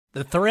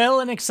The thrill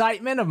and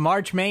excitement of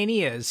March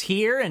Mania is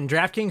here, and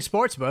DraftKings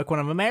Sportsbook, one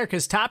of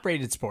America's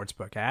top-rated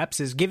sportsbook apps,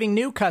 is giving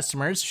new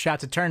customers a shot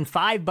to turn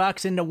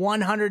 $5 into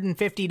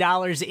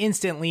 $150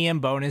 instantly in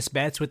bonus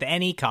bets with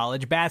any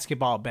college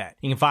basketball bet.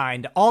 You can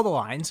find all the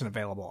lines and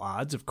available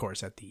odds, of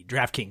course, at the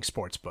DraftKings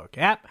Sportsbook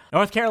app.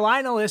 North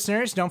Carolina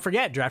listeners, don't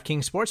forget,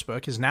 DraftKings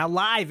Sportsbook is now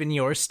live in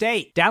your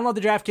state. Download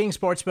the DraftKings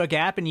Sportsbook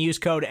app and use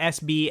code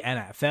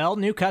SBNFL.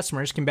 New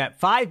customers can bet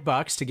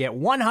 $5 to get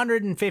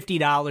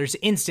 $150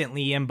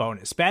 instantly in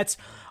bonus bets,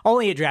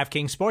 only at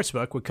DraftKings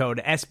Sportsbook with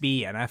code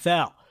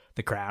SBNFL.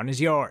 The crown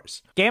is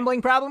yours.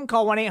 Gambling problem?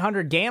 Call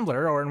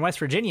 1-800-GAMBLER, or in West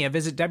Virginia,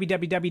 visit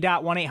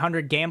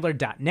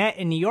www.1800gambler.net.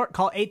 In New York,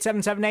 call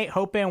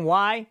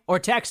 877-8-HOPE-NY or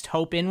text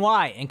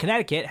HOPE-NY. In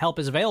Connecticut, help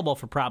is available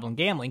for problem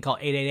gambling. Call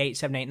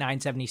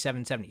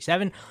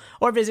 888-789-7777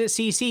 or visit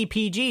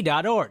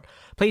ccpg.org.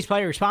 Please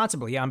play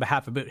responsibly on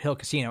behalf of Boot Hill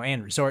Casino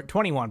and Resort.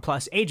 21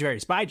 plus, age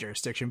varies by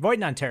jurisdiction. Void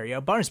in Ontario.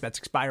 Bonus bets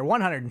expire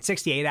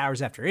 168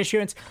 hours after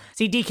issuance.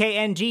 See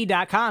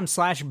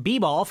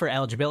dkng.com/bball for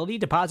eligibility,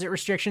 deposit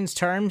restrictions,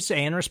 terms,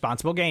 and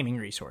responsible gaming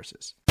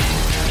resources.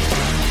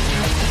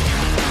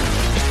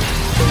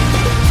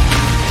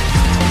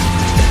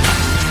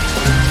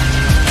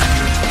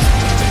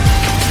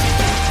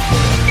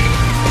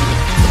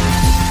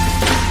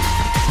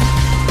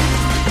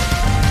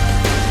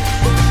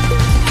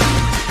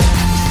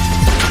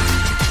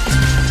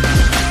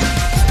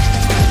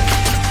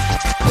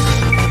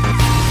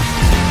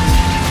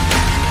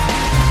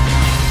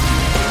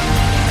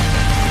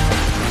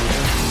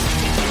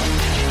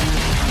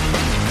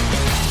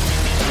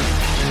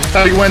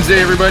 Happy Wednesday,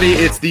 everybody.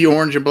 It's the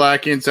Orange and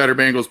Black Insider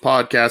Bengals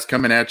podcast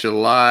coming at you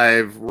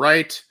live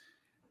right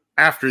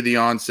after the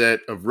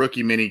onset of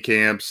rookie mini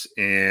camps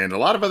and a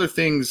lot of other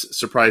things,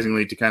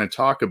 surprisingly, to kind of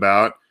talk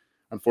about.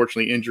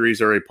 Unfortunately,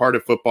 injuries are a part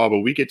of football, but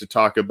we get to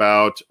talk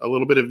about a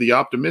little bit of the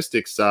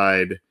optimistic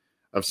side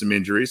of some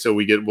injuries. So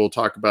we'll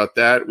talk about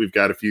that. We've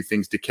got a few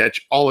things to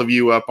catch all of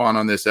you up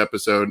on this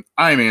episode.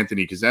 I'm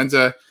Anthony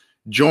Cosenza,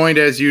 joined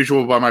as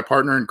usual by my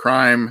partner in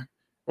crime.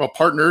 Well,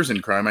 partners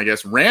in crime, I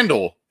guess,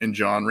 Randall and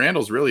John.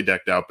 Randall's really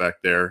decked out back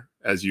there,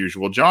 as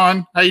usual.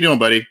 John, how you doing,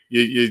 buddy?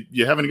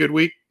 You having a good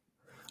week?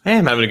 I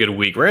am having a good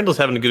week. Randall's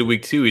having a good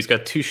week, too. He's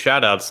got 2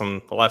 shout-outs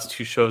on the last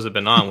 2 shows I've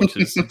been on, which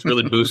is it's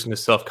really boosting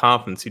his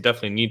self-confidence. He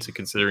definitely needs it,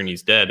 considering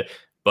he's dead.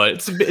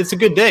 But it's a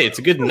good day. It's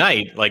a good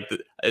night. Like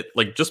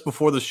just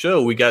before the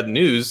show, we got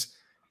news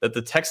that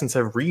the Texans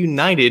have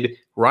reunited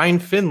Ryan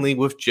Finley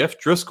with Jeff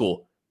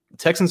Driscoll. The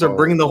Texans are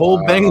bringing the whole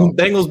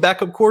Bengals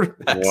backup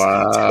quarterbacks.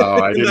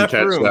 Wow, I didn't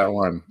catch that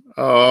one.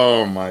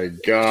 Oh, my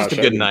gosh. Just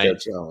a good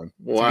night.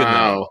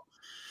 Wow.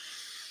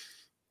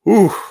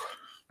 Ooh,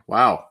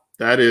 wow.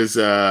 That is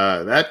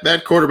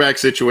that quarterback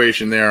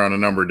situation there on a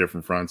number of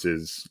different fronts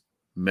is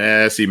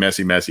messy.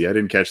 I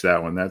didn't catch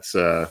that one. That's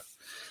a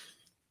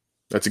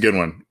good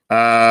one.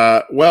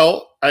 We're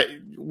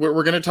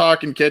going to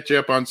talk and catch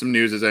up on some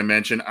news, as I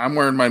mentioned. I'm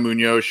wearing my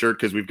Munoz shirt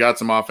because we've got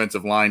some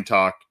offensive line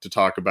talk to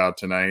talk about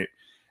tonight,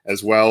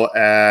 as well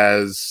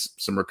as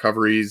some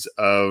recoveries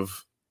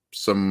of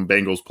some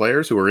Bengals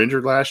players who were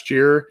injured last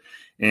year.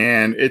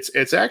 And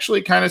it's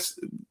actually kind of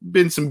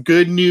been some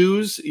good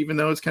news, even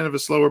though it's kind of a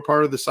slower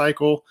part of the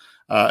cycle.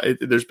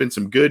 There's been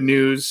some good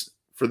news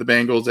for the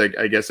Bengals,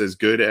 I guess as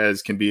good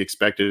as can be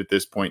expected at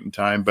this point in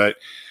time. But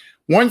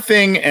one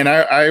thing, and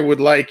I would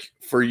like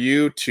for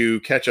you to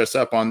catch us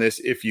up on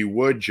this, if you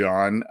would,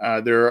 John,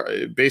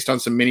 based on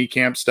some mini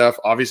camp stuff,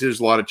 obviously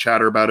there's a lot of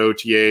chatter about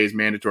OTAs,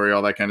 mandatory,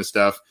 all that kind of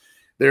stuff.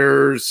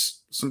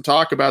 There's some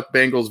talk about the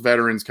Bengals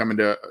veterans coming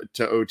to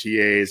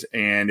OTAs,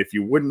 and if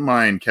you wouldn't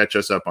mind, catch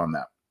us up on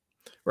that.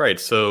 Right.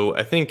 So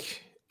I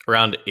think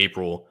around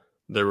April,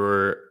 there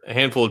were a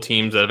handful of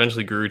teams that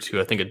eventually grew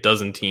to, I think, a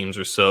dozen teams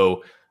or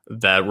so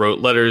that wrote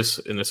letters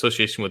in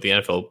association with the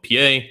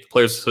NFLPA,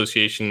 Players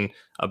Association,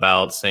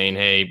 about saying,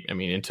 hey, I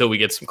mean, until we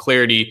get some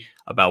clarity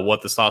about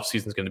what this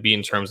offseason is going to be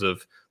in terms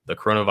of the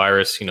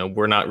coronavirus,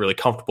 we're not really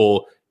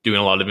comfortable doing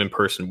a lot of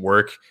in-person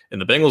work. And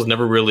the Bengals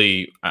never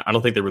really, I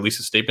don't think they released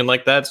a statement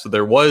like that. So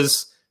there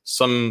was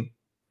some,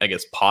 I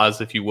guess,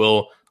 pause, if you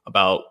will,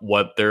 about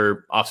what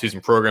their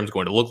offseason program is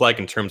going to look like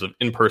in terms of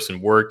in-person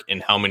work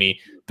and how many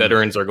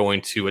veterans are going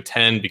to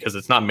attend, because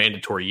it's not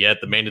mandatory yet.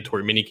 The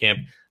mandatory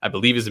minicamp, I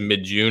believe, is in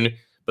mid-June.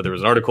 But there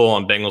was an article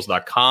on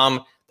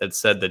Bengals.com that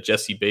said that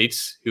Jesse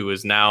Bates, who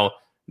is now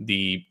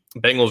the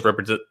Bengals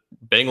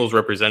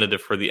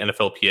representative for the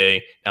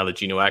NFLPA, now that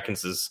Geno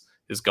Atkins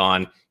is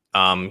gone,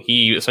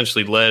 he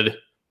essentially led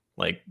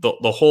like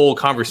the whole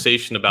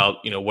conversation about,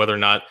 whether or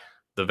not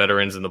the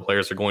veterans and the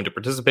players are going to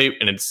participate.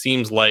 And it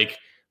seems like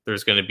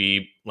there's going to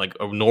be like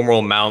a normal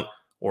amount,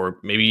 or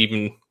maybe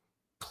even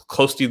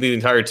close to the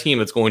entire team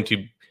that's going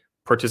to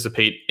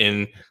participate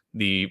in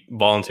the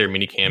voluntary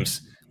mini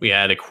camps. We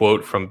had a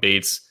quote from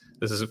Bates.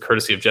 This is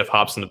courtesy of Jeff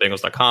Hobson of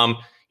Bengals.com.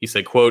 He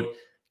said, quote,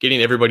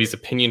 "Getting everybody's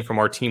opinion from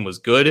our team was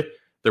good.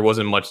 There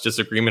wasn't much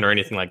disagreement or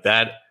anything like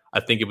that. I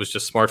think it was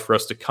just smart for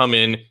us to come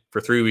in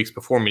for 3 weeks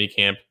before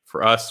minicamp.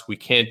 For us, we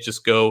can't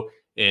just go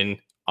in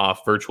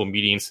off virtual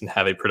meetings and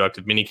have a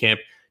productive minicamp.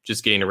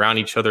 just getting around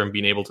each other and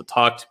being able to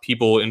talk to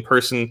people in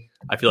person.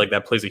 I feel like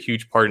that plays a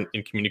huge part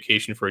in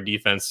communication for a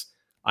defense.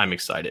 I'm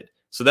excited.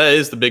 So that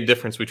is the big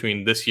difference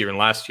between this year and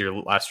last year.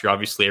 Last year,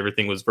 obviously,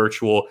 everything was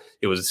virtual.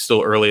 It was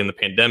still early in the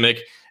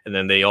pandemic, and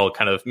then they all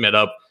kind of met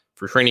up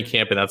for training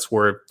camp, and that's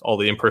where all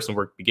the in-person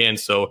work began.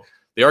 So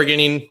they are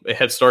getting a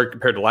head start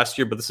compared to last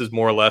year, but this is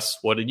more or less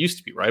what it used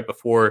to be, right?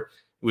 Before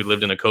we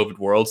lived in a COVID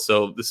world.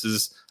 So this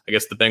is, I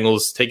guess, the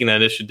Bengals taking that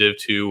initiative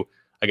to,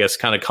 I guess,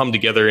 kind of come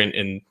together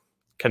and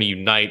kind of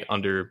unite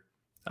under,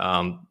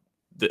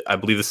 I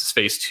believe this is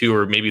phase 2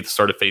 or maybe the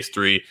start of phase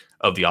 3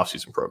 of the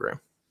offseason program.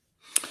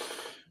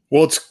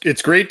 Well,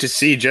 it's great to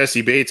see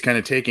Jessie Bates kind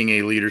of taking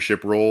a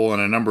leadership role on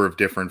a number of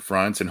different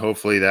fronts, and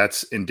hopefully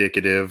that's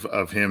indicative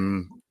of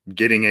him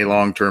getting a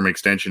long-term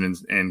extension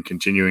and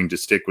continuing to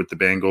stick with the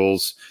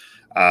Bengals.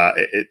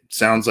 It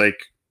sounds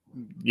like,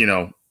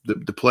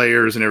 the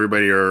players and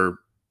everybody are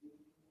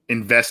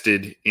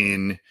invested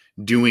in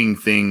doing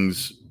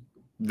things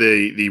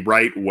the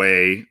right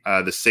way,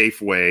 the safe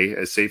way,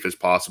 as safe as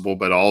possible,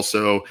 but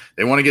also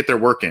they want to get their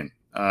work in.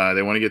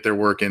 They want to get their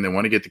work in. They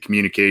want to get the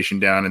communication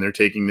down, and they're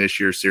taking this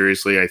year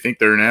seriously. I think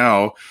there are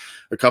now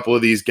a couple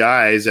of these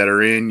guys that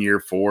are in year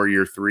 4,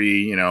 year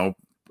 3,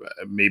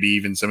 maybe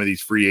even some of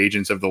these free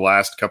agents of the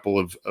last couple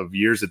of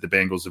years that the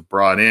Bengals have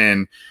brought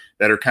in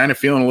that are kind of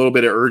feeling a little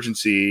bit of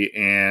urgency,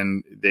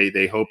 and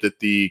they hope that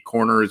the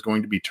corner is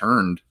going to be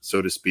turned,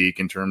 so to speak,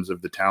 in terms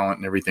of the talent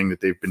and everything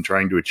that they've been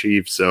trying to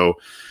achieve. So,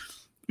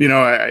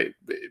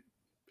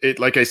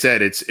 like I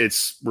said,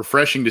 it's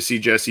refreshing to see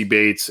Jessie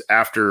Bates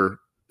after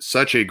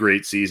such a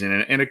great season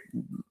and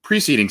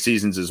preceding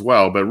seasons as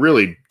well, but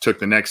really took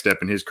the next step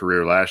in his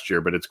career last year.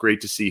 But it's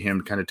great to see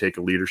him kind of take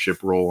a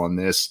leadership role on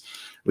this.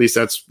 At least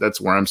that's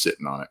where I'm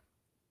sitting on it.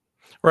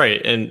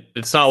 Right. And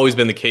it's not always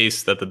been the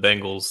case that the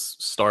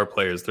Bengals star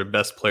players, their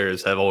best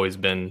players, have always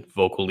been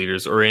vocal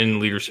leaders or in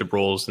leadership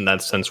roles in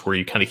that sense where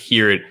you kind of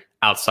hear it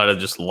outside of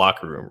just the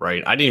locker room,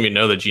 right? I didn't even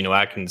know that Geno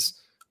Atkins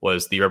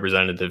was the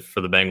representative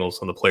for the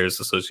Bengals on the Players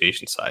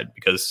Association side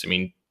because,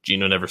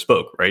 Geno never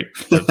spoke, right?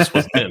 That just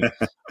wasn't him.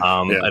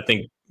 Yeah. I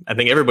think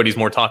everybody's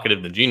more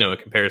talkative than Geno in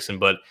comparison,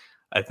 but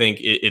I think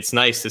it's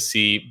nice to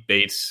see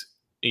Bates,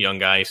 a young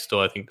guy, still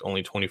I think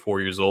only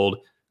 24 years old,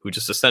 who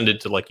just ascended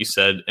to, like you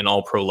said, an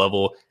all-pro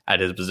level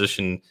at his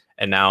position,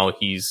 and now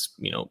he's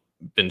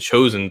been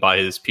chosen by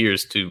his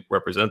peers to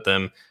represent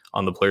them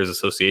on the Players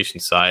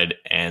Association side,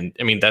 and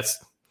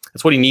that's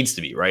what he needs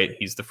to be, right?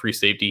 He's the free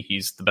safety,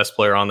 he's the best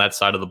player on that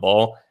side of the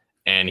ball,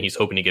 and he's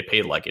hoping to get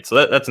paid like it.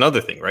 So that's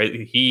another thing,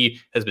 right? He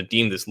has been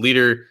deemed this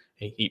leader.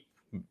 He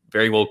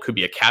very well could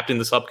be a captain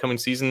this upcoming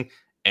season,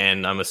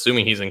 and I'm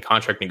assuming he's in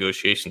contract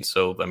negotiations.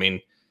 So,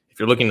 if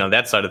you're looking on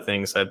that side of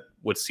things, I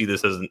would see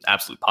this as an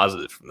absolute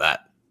positive from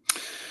that.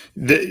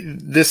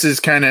 This is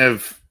kind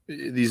of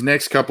these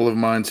next couple of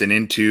months and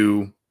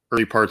into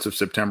early parts of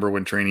September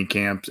when training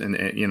camps and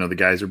the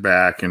guys are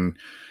back and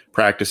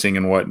practicing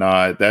and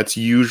whatnot. That's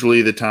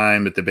usually the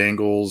time that the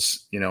Bengals,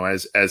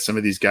 as some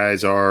of these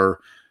guys are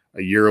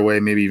a year away,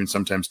 maybe even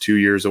sometimes 2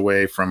 years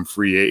away from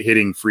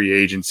hitting free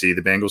agency,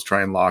 the Bengals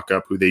try and lock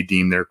up who they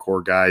deem their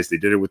core guys. They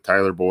did it with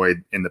Tyler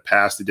Boyd in the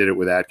past. They did it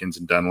with Atkins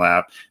and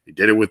Dunlap. They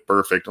did it with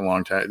Burfict a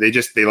long time. They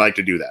like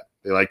to do that.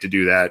 They like to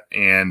do that.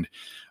 And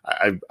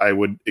I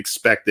would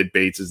expect that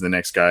Bates is the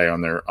next guy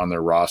on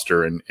their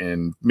roster,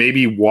 and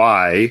maybe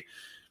why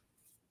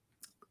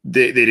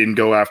they didn't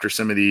go after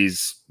some of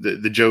these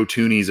the Joe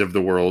Toonies of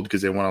the world,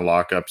 because they want to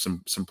lock up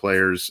some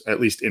players,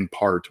 at least in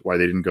part why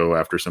they didn't go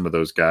after some of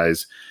those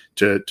guys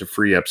to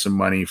free up some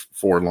money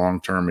for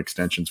long-term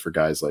extensions for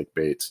guys like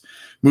Bates.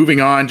 Moving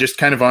on, just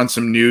kind of on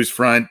some news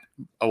front,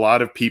 a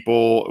lot of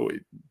people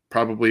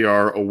probably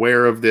are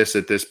aware of this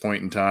at this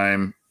point in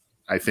time.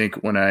 I think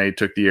when I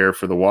took the air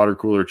for the water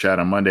cooler chat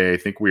on Monday, I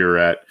think we were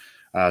at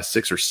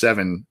 6 or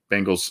 7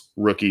 Bengals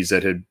rookies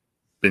that had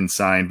been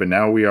signed, but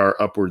now we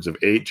are upwards of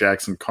 8.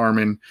 Jackson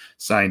Carman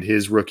signed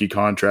his rookie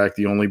contract.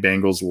 The only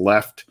Bengals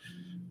left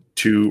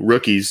to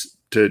rookies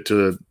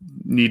to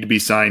need to be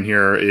signed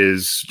here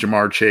is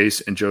Jamar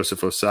Chase and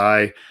Joseph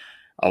Osai.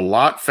 A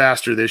lot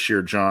faster this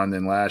year, John,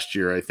 than last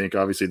year. I think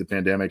obviously the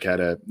pandemic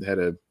had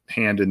a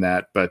hand in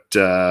that, but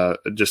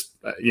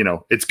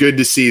it's good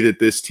to see that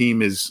this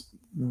team is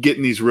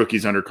getting these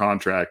rookies under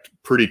contract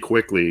pretty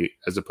quickly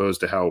as opposed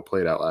to how it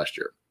played out last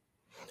year.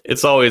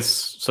 It's always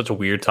such a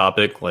weird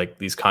topic. Like,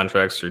 these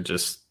contracts are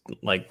just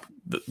like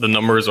the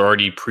numbers are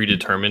already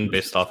predetermined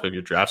based off of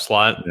your draft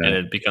slot. Yeah. And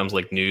it becomes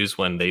like news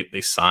when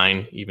they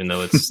sign, even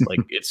though it's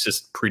like, it's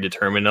just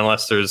predetermined,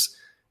 unless there's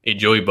a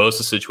Joey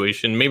Bosa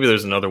situation. Maybe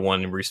there's another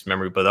one in recent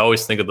memory, but I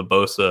always think of the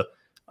Bosa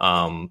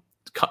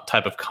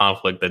type of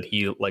conflict that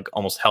he like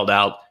almost held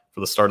out for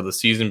the start of the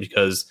season,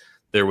 because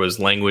there was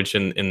language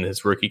in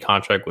his rookie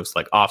contract with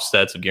like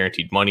offsets of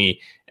guaranteed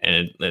money,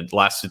 and it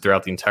lasted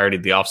throughout the entirety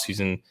of the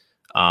offseason.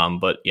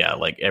 But yeah,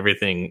 like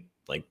everything,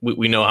 like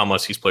we know how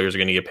much these players are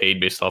going to get paid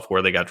based off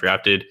where they got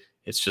drafted.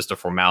 It's just a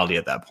formality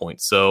at that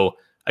point. So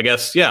I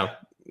guess,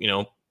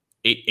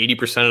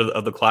 80%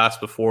 of the class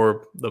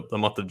before the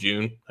month of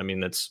June. I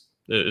mean,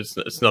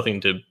 it's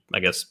nothing to,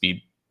 I guess,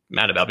 be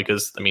mad about,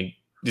 because I mean,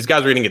 these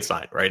guys were going to get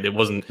signed, right? It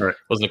wasn't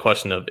a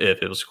question of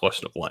if, it was a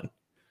question of when.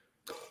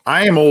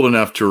 I am old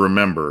enough to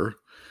remember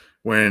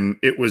when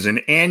it was an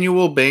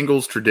annual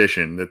Bengals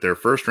tradition that their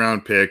first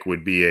round pick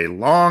would be a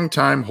long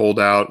time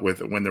holdout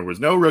when there was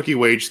no rookie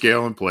wage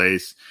scale in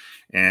place.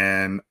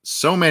 And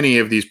so many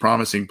of these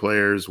promising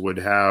players would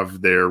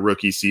have their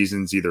rookie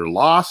seasons either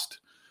lost,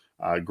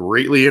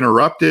 greatly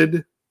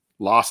interrupted,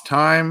 lost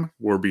time,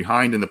 were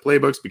behind in the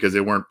playbooks because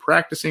they weren't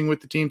practicing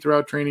with the team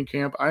throughout training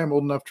camp. I am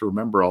old enough to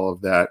remember all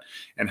of that,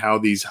 and how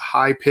these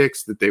high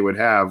picks that they would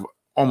have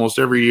almost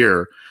every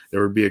year,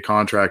 there would be a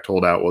contract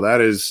holdout. Well,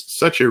 that is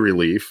such a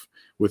relief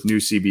with new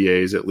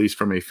CBAs, at least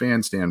from a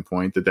fan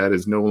standpoint, that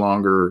is no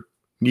longer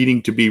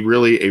needing to be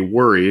really a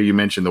worry. You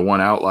mentioned the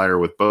one outlier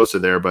with Bosa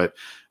there, but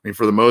I mean,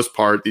 for the most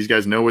part, these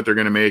guys know what they're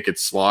going to make.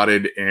 It's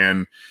slotted,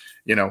 and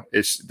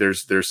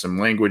there's some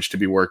language to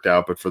be worked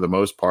out, but for the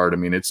most part, I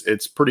mean,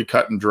 it's pretty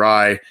cut and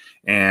dry.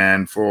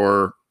 And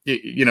for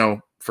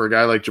a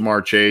guy like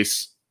Ja'Marr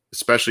Chase,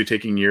 especially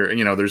taking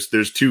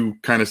there's two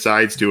kind of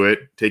sides to it.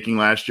 Taking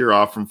last year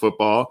off from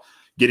football,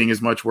 getting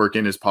as much work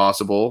in as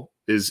possible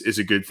is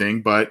a good thing,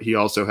 but he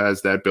also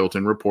has that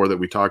built-in rapport that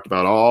we talked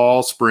about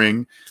all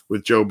spring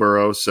with Joe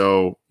Burrow.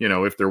 So,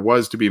 if there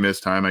was to be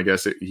missed time, I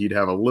guess he'd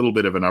have a little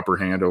bit of an upper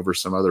hand over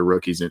some other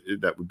rookies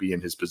that would be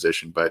in his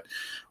position. But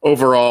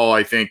overall,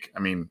 I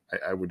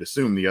would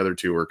assume the other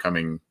two are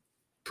coming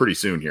pretty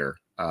soon here.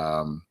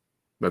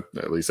 But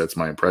at least that's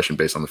my impression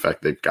based on the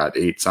fact they've got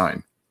 8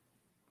 signed.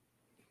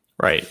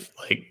 Right.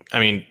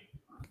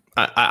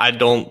 I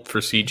don't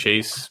foresee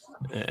Chase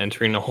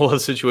entering a whole other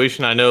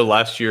situation. I know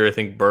last year, I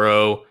think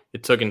Burrow,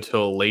 it took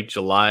until late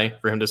July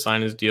for him to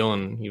sign his deal,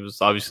 and he was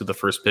obviously the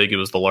first pick. It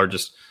was the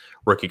largest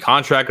rookie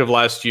contract of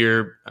last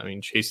year. I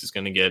mean, Chase is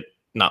going to get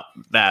not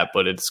that,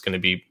 but it's going to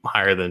be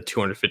higher than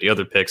 250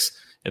 other picks.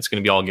 It's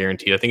going to be all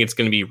guaranteed. I think it's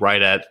going to be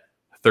right at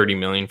 $30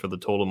 million for the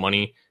total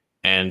money.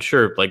 And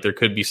sure, there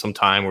could be some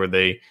time where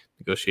they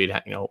negotiate,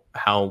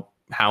 how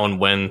and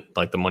when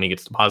the money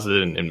gets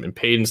deposited and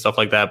paid and stuff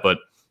like that. But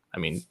I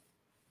mean,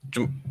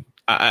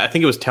 I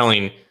think it was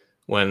telling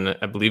when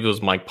I believe it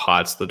was Mike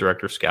Potts, the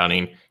director of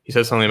scouting. He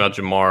said something about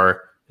Ja'Marr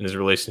and his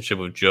relationship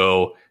with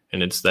Joe,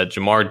 and it's that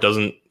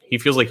Ja'Marr he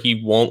feels like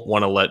he won't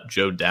want to let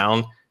Joe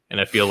down. And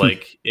I feel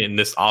like in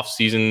this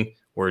offseason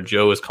where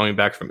Joe is coming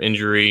back from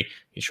injury,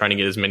 he's trying to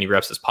get as many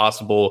reps as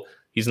possible.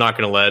 He's not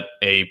going to let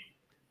a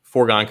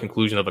foregone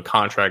conclusion of a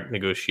contract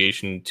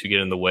negotiation to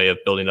get in the way of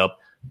building up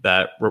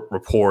that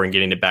rapport and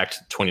getting it back to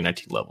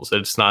 2019 levels.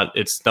 It's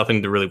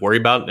nothing to really worry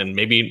about, and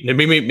maybe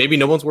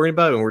no one's worried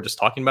about it, and we're just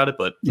talking about it.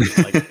 But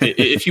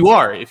if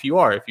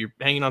you're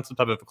hanging on some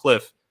type of a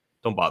cliff,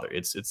 don't bother.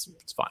 It's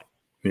fine.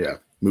 Yeah,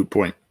 moot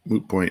point.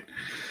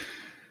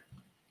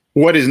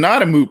 What is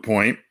not a moot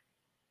point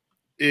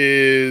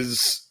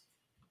is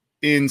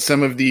in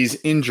some of these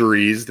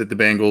injuries that the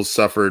Bengals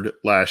suffered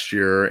last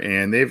year,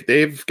 and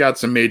they've got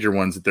some major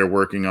ones that they're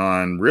working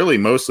on, really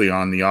mostly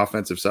on the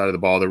offensive side of the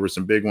ball. There were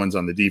some big ones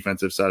on the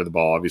defensive side of the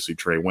ball. Obviously,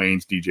 Trey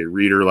Waynes, DJ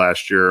Reader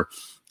last year,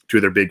 2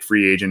 of their big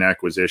free agent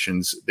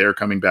acquisitions. They're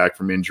coming back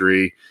from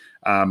injury.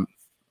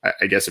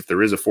 I guess if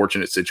there is a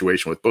fortunate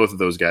situation with both of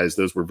those guys,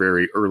 those were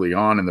very early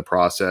on in the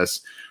process.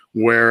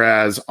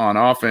 Whereas on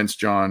offense,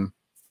 John,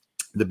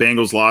 the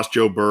Bengals lost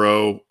Joe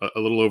Burrow a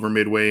little over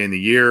midway in the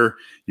year.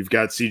 You've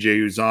got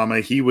CJ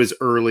Uzomah. He was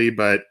early,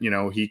 but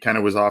he kind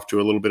of was off to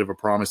a little bit of a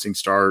promising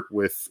start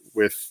with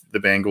the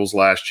Bengals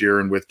last year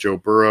and with Joe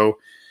Burrow.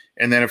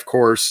 And then, of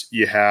course,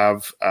 you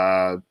have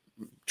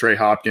Trey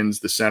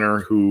Hopkins, the center,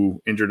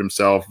 who injured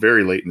himself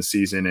very late in the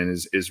season and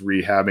is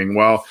rehabbing.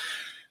 Well,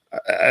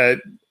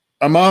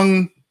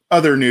 among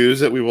other news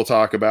that we will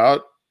talk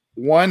about,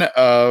 one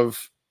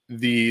of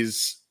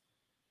these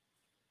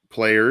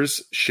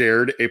players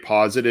shared a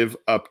positive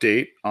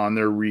update on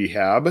their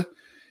rehab.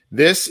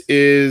 This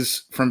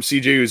is from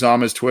CJ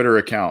Uzomah's Twitter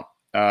account.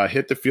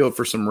 Hit the field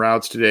for some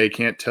routes today.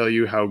 Can't tell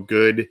you how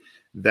good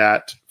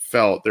that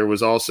felt. There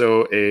was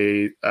also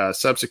a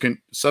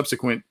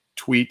subsequent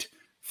tweet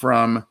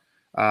from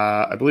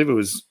I believe it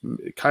was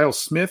Kyle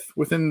Smith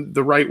within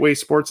the Right Way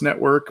Sports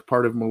Network,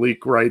 part of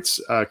Malik Wright's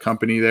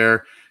company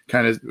there,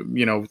 kind of,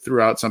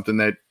 threw out something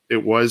that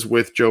it was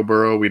with Joe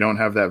Burrow. We don't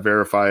have that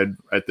verified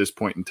at this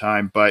point in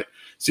time, but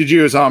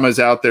CJ Uzomah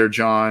is out there,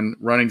 John,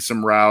 running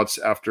some routes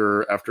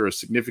after a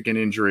significant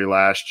injury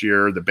last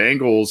year. The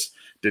Bengals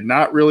did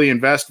not really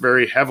invest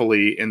very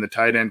heavily in the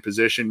tight end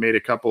position, made a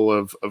couple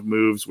of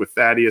moves with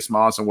Thaddeus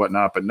Moss and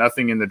whatnot, but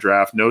nothing in the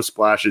draft, no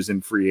splashes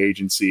in free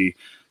agency.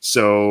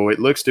 So it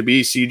looks to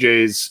be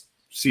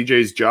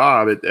CJ's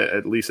job,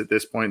 at least at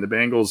this point. The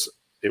Bengals,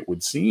 it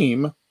would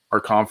seem, are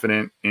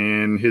confident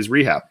in his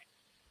rehab.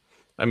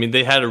 I mean,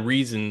 they had a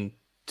reason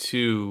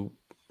to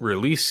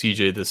release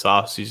CJ this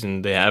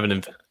offseason. They have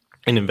an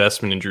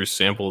investment in Drew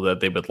Sample that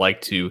they would like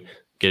to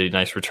get a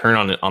nice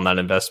return on that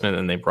investment,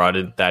 and they brought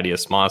in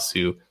Thaddeus Moss,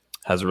 who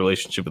has a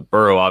relationship with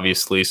Burrow,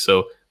 obviously.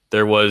 So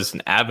there was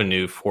an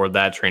avenue for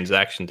that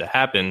transaction to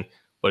happen,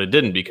 but it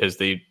didn't because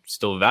they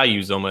still value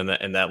Uzomah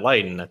in that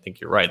light. And I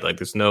think you're right.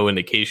 There's no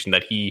indication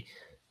that he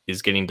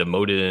is getting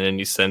demoted in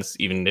any sense,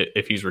 even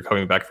if he's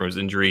recovering back from his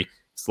injury.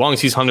 As long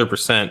as he's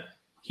 100%,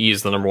 he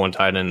is the number one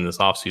tight end in this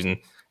offseason.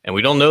 And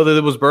we don't know that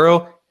it was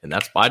Burrow, and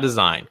that's by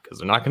design, because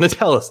they're not going to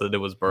tell us that it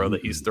was Burrow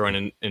that he's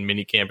throwing in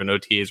minicamp and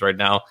OTAs right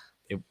now.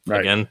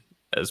 Again,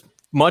 as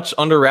much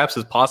under wraps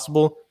as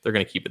possible, they're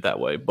going to keep it that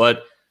way.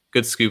 But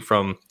good scoop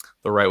from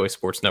the Right Way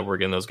Sports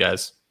Network and those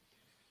guys.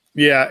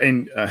 Yeah,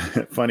 and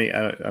funny,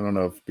 I don't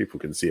know if people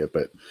can see it,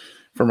 but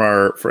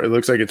it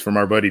looks like it's from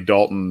our buddy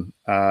Dalton,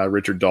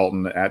 Richard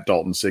Dalton at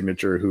Dalton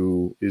Signature,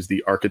 who is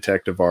the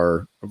architect of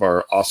our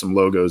awesome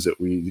logos that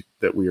we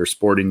are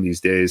sporting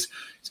these days.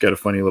 He's got a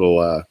funny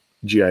little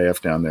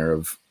GIF down there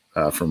of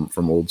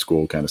from old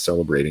school, kind of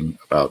celebrating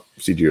about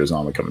CJ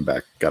Uzomah coming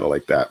back. Gotta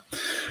like that.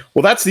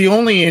 Well, that's the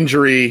only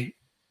injury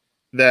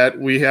that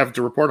we have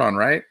to report on,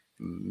 right?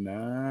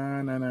 No.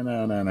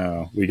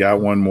 We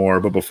got one more,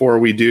 but before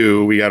we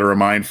do, we got to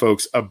remind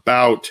folks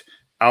about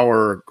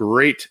our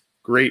great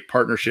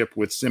partnership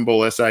with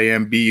Symbol,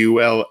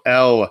 SIMBULL,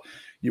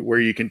 where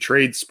you can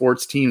trade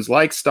sports teams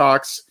like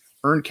stocks,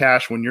 earn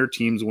cash when your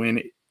teams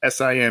win.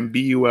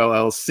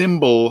 SIMBULL.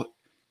 Symbol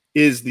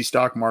is the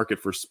stock market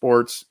for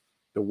sports.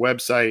 The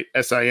website,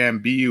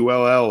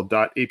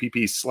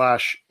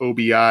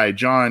 simbull.app/OBI.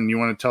 John, you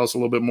want to tell us a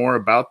little bit more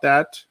about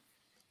that?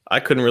 I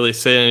couldn't really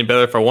say it any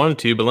better if I wanted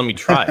to, but let me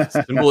try.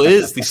 Symbol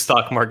is the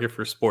stock market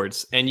for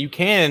sports, and you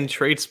can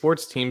trade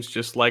sports teams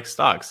just like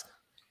stocks.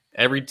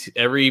 Every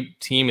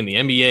team in the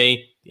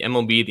NBA, the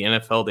MLB, the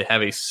NFL, they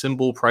have a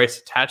symbol price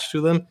attached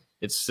to them.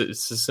 It's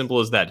as simple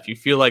as that. If you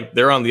feel like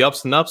they're on the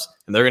ups and ups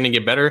and they're going to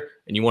get better,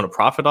 and you want to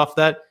profit off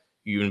that,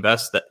 you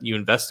invest it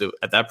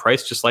at that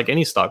price, just like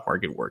any stock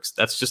market works.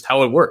 That's just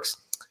how it works.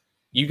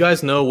 You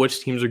guys know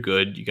which teams are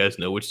good. You guys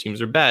know which teams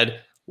are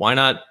bad. Why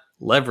not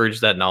leverage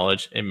that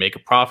knowledge and make a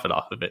profit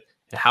off of it?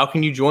 And how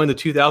can you join the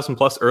 2,000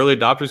 plus early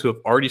adopters who have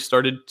already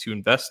started to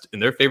invest in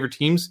their favorite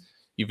teams?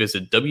 You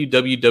visit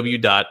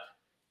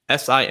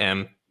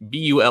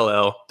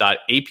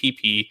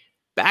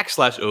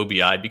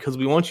www.simbull.app/OBI, because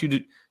we want you to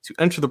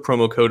enter the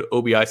promo code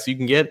OBI so you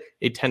can get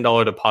a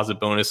 $10 deposit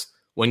bonus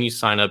when you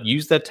sign up.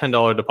 Use that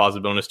 $10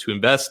 deposit bonus to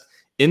invest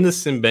in the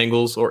Sim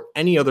Bengals or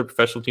any other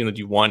professional team that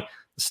you want.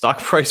 The stock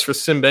price for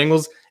Sim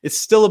Bengals is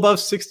still above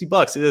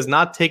 $60. It is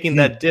not taking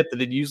that dip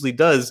that it usually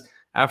does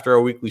after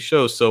our weekly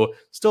show. So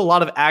still a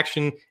lot of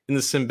action in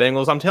the Sim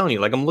Bengals. I'm telling you,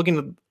 like I'm looking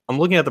at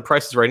the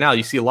prices right now.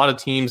 You see a lot of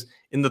teams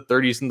in the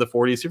 30s and the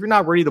 40s. If you're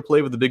not ready to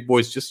play with the big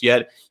boys just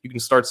yet, you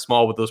can start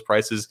small with those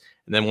prices.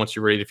 And then once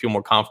you're ready to feel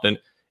more confident,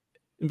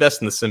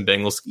 invest in the Sim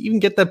Bengals. You can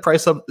get that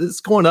price up.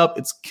 It's going up.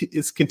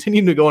 It's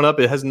continuing to going up.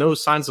 It has no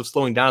signs of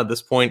slowing down at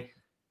this point.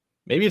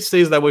 Maybe it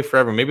stays that way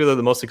forever. Maybe they're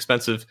the most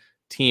expensive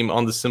team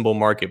on the symbol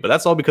market, but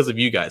that's all because of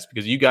you guys,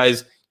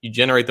 you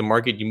generate the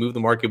market, you move the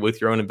market with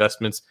your own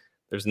investments.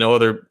 There's no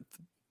other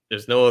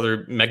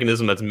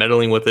mechanism that's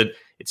meddling with it.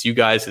 It's you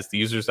guys, it's the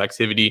user's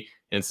activity,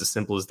 and it's as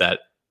simple as that.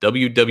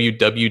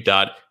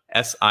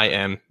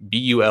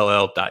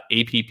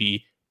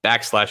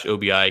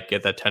 www.simbull.app/OBI.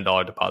 Get that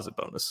 $10 deposit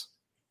bonus.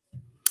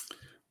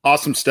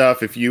 Awesome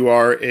stuff. If you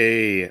are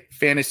a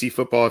fantasy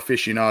football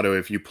aficionado,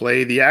 if you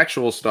play the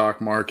actual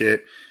stock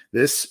market,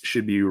 this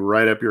should be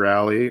right up your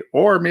alley.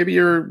 Or maybe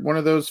you're one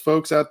of those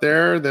folks out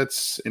there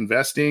that's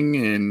investing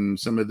in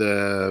some of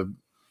the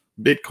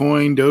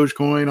Bitcoin,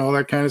 Dogecoin, all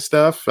that kind of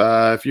stuff.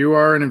 If you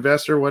are an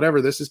investor,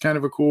 whatever, this is kind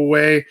of a cool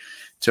way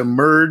to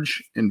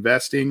merge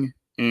investing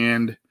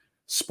and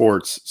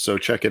sports. So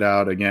check it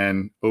out.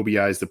 Again,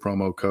 OBI is the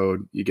promo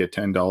code. You get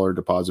 $10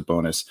 deposit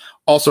bonus.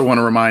 Also want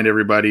to remind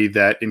everybody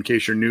that in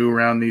case you're new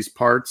around these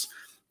parts,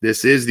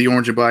 this is the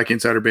Orange and Black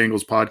Insider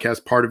Bengals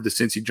podcast, part of the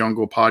Cincy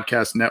Jungle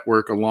podcast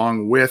network,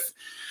 along with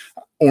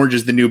Orange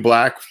is the New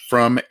Black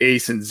from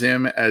Ace and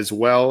Zim, as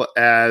well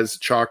as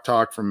Chalk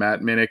Talk from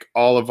Matt Minnick.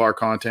 All of our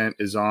content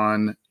is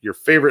on your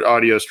favorite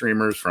audio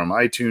streamers from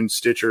iTunes,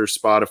 Stitcher,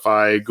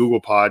 Spotify,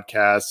 Google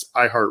Podcasts,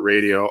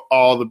 iHeartRadio,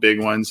 all the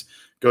big ones.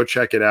 Go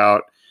check it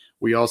out.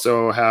 We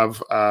also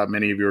have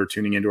many of you are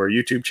tuning into our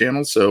YouTube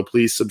channel, so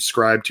please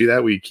subscribe to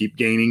that. We keep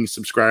gaining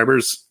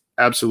subscribers.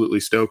 Absolutely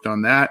stoked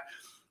on that.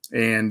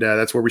 And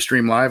that's where we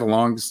stream live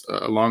along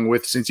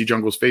with Cincy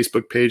Jungle's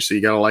Facebook page. So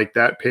you got to like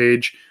that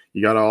page.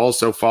 You got to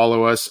also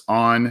follow us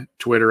on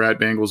Twitter at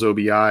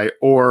BengalsOBI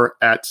or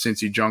at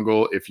Cincy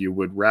Jungle. If you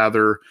would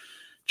rather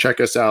check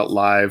us out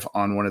live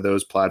on one of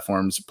those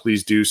platforms,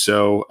 please do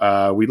so.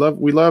 We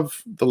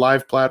love the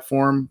live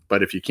platform,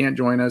 but if you can't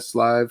join us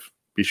live,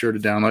 be sure to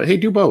download. Hey,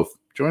 do both.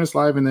 Join us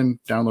live and then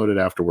download it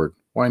afterward.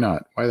 Why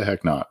not? Why the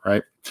heck not?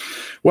 Right?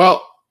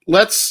 Well,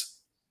 let's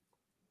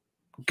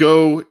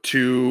go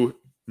to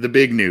the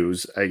big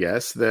news, I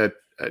guess, that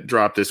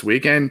dropped this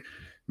week, and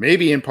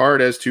maybe in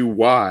part as to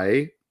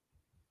why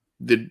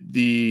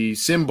the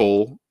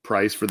symbol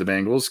price for the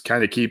Bengals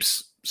kind of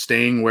keeps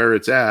staying where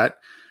it's at.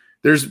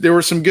 There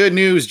was some good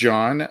news,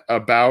 John,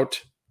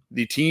 about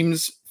the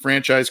team's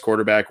franchise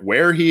quarterback,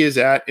 where he is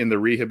at in the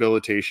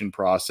rehabilitation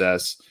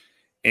process.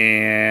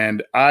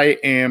 And I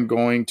am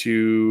going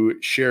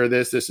to share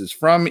this. This is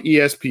from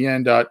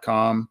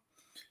ESPN.com.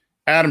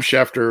 Adam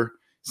Schefter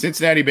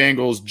Cincinnati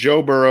Bengals,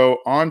 Joe Burrow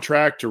on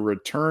track to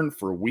return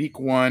for week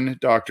 1.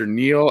 Dr.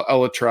 Neil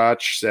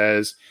Elatrach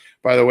says,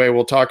 by the way,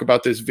 we'll talk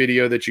about this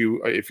video that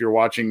if you're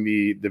watching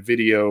the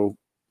video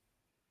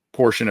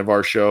portion of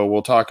our show,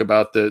 we'll talk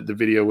about the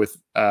video with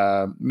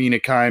Mina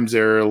Kimes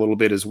there a little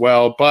bit as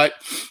well. But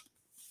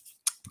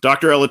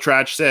Dr.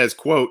 Elatrach says,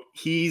 quote,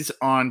 he's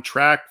on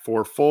track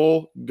for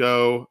full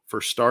go for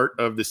start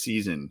of the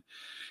season.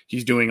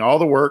 He's doing all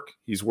the work.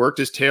 He's worked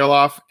his tail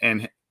off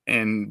and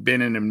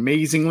been an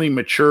amazingly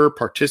mature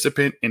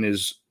participant in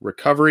his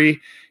recovery.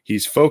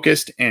 He's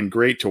focused and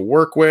great to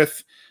work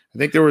with. I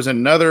think there was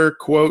another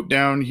quote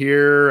down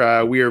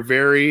here. We are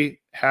very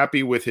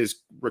happy with his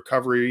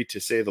recovery, to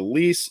say the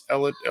least,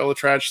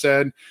 Elatrach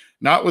said.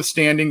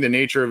 Notwithstanding the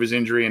nature of his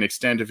injury and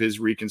extent of his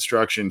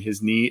reconstruction,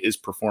 his knee is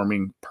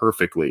performing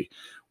perfectly.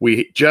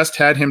 We just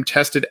had him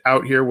tested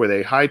out here with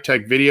a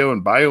high-tech video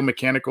and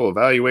biomechanical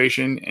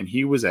evaluation, and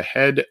he was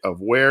ahead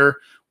of where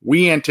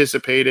we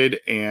anticipated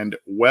and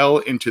well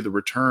into the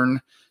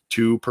return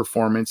to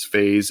performance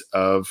phase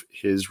of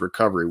his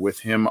recovery. With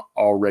him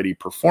already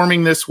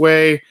performing this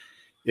way,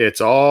 it's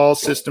all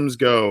systems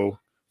go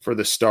for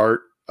the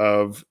start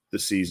of the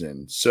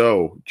season.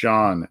 So,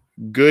 John,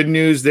 good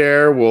news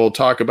there. We'll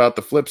talk about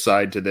the flip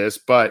side to this,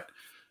 but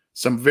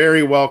some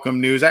very welcome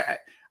news.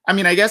 I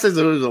mean, I guess it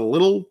was a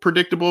little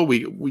predictable.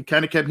 We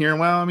kind of kept hearing,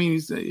 well, I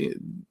mean,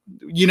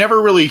 you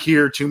never really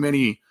hear too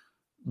many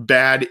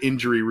bad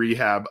injury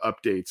rehab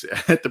updates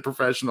at the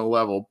professional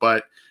level,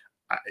 but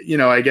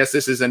I guess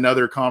this is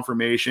another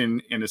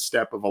confirmation in a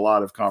step of a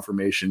lot of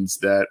confirmations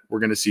that we're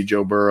going to see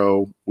Joe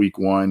Burrow week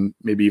 1,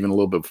 maybe even a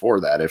little bit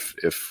before that,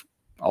 if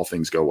all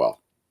things go well.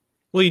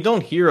 Well, you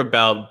don't hear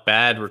about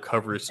bad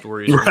recovery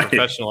stories from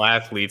professional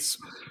athletes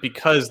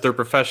because they're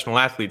professional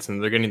athletes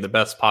and they're getting the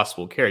best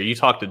possible care. You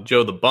talk to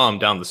Joe the Bum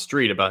down the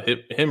street about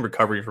him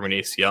recovering from an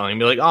ACL and he'd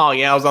be like, oh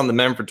yeah, I was on the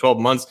mend for 12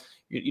 months.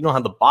 You don't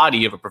have the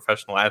body of a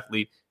professional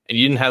athlete, and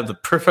you didn't have the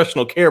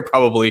professional care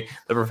probably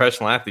the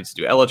professional athletes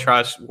do.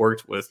 Elatrach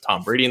worked with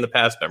Tom Brady in the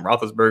past, Ben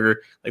Roethlisberger.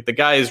 Like, the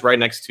guy is right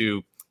next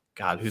to,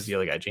 God, who's the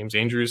other guy? James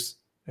Andrews,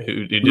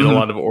 who did a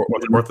lot of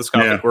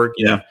orthoscopic work.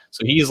 Yeah.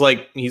 So he's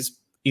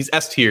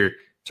S tier in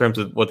terms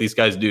of what these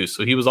guys do.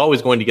 So he was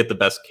always going to get the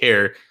best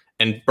care,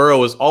 and Burrow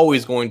was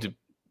always going to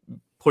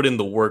put in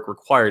the work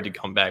required to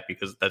come back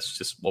because that's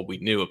just what we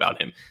knew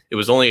about him. It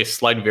was only a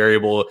slight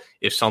variable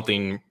if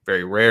something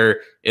very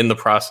rare in the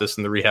process,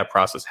 in the rehab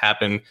process,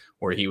 happened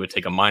where he would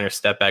take a minor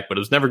step back, but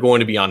it was never going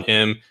to be on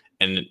him,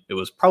 and it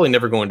was probably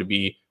never going to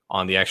be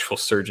on the actual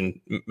surgeon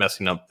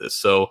messing up this.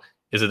 So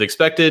is it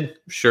expected?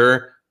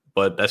 Sure,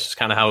 but that's just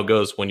kind of how it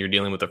goes when you're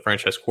dealing with a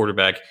franchise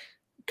quarterback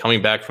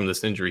coming back from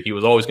this injury. He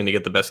was always going to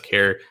get the best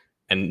care,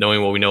 and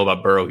knowing what we know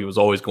about Burrow, he was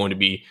always going to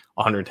be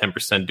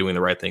 110% doing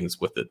the right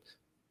things with it.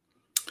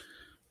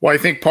 Well, I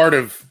think part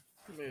of,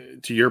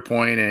 to your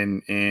point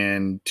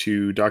and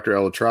to Dr.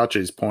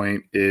 Elatrach's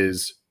point,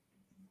 is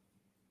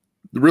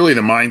really the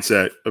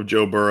mindset of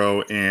Joe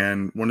Burrow.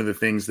 And one of the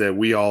things that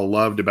we all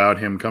loved about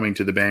him coming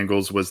to the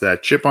Bengals was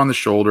that chip on the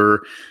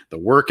shoulder, the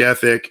work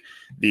ethic,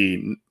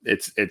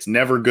 it's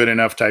never good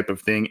enough type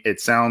of thing.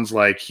 It sounds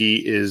like he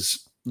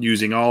is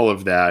using all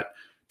of that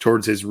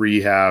towards his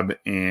rehab,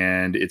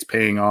 and it's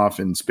paying off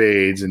in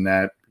spades, and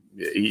that,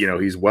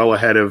 he's well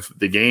ahead of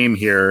the game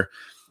here,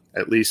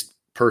 at least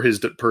per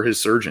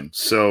his surgeon.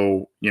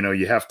 So,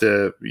 you have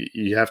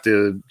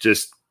to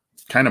just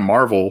kind of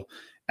marvel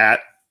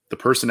at the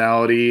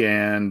personality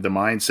and the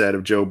mindset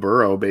of Joe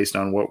Burrow based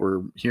on what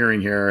we're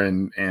hearing here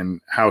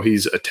and how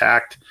he's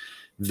attacked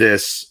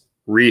this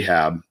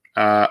rehab.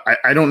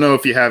 I don't know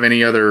if you have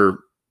any other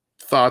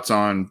thoughts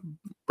on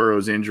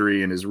Burrow's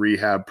injury and his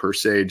rehab per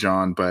se,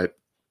 John, but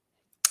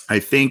I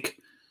think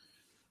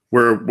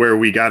where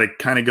we got to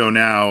kind of go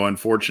now,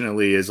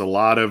 unfortunately, is a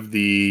lot of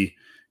the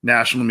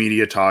national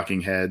media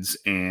talking heads,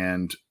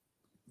 and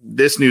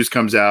this news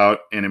comes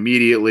out and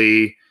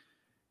immediately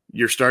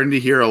you're starting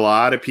to hear a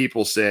lot of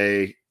people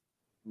say,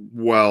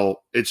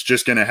 well, it's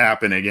just going to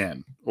happen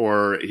again,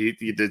 or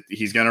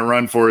he's going to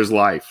run for his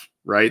life,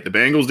 right? The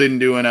Bengals didn't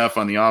do enough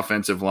on the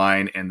offensive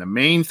line, and the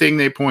main thing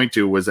they point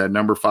to was that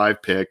number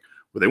 5 pick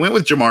where they went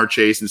with Jamar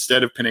Chase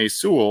instead of Penei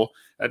Sewell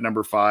at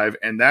number 5,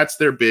 and that's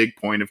their big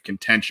point of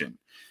contention.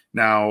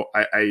 Now,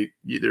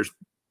 there's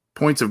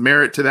points of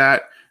merit to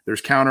that.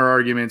 There's counter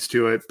arguments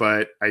to it,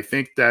 but I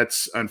think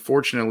that's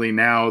unfortunately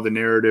now the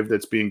narrative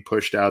that's being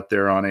pushed out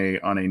there on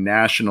a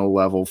national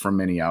level from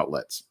many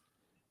outlets.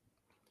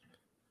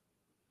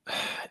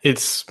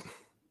 It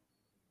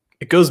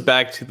goes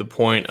back to the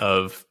point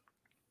of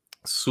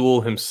Sewell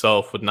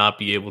himself would not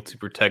be able to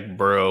protect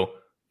Burrow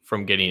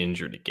from getting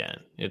injured again.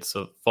 It's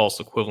a false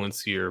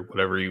equivalency or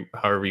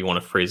however you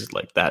want to phrase it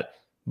like that.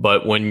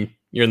 But when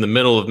you're in the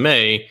middle of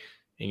May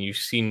and you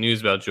see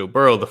news about Joe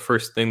Burrow, the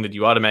first thing that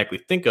you automatically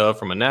think of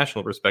from a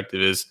national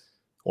perspective is,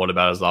 what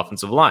about his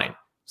offensive line?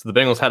 So the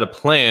Bengals had a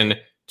plan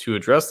to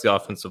address the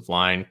offensive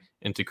line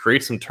and to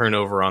create some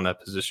turnover on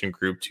that position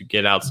group to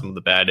get out some of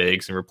the bad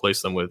eggs and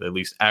replace them with at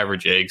least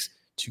average eggs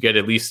to get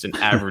at least an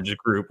average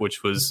group,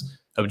 which was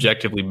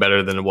objectively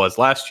better than it was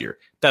last year.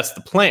 That's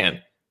the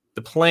plan.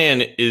 the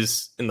plan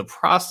is in the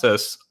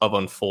process of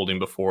unfolding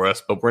before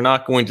us, but we're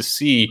not going to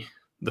see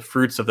the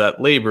fruits of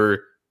that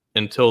labor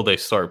until they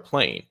start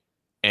playing.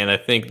 And I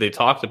think they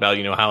talked about,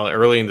 how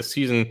early in the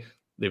season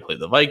they played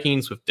the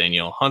Vikings with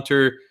Danielle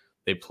Hunter.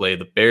 They play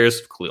the Bears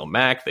with Khalil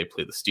Mack. They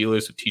play the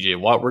Steelers with TJ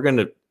Watt. We're going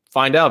to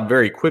find out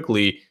very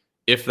quickly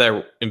if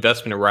that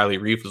investment in Riley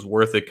Reiff was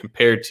worth it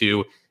compared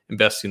to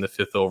investing the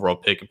 5th overall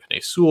pick in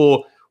Penei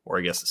Sewell, or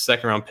I guess the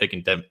 2nd round pick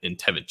in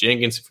Tevin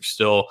Jenkins, if you're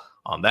still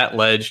on that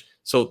ledge.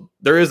 So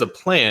there is a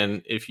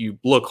plan if you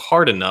look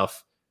hard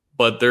enough,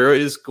 but there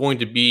is going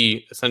to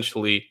be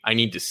essentially, I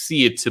need to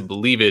see it to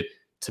believe it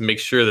to make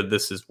sure that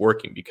this is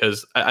working,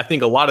 because I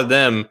think a lot of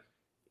them,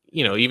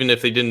 even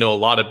if they didn't know a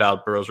lot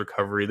about Burrow's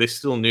recovery, they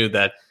still knew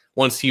that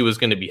once he was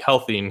going to be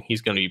healthy and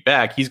he's going to be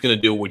back, he's going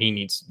to do what he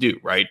needs to do,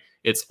 right?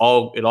 It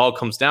all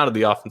comes down to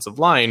the offensive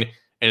line,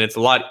 and it's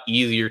a lot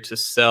easier to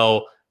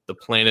sell the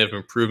plan of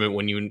improvement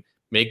when you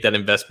make that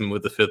investment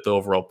with the 5th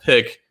overall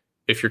pick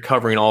if you're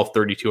covering all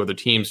 32 other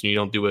teams and you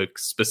don't do a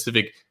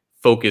specific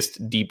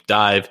focused deep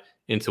dive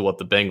into what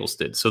the Bengals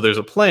did. So there's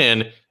a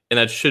plan, and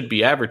that should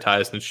be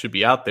advertised and it should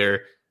be out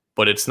there,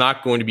 but it's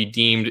not going to be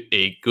deemed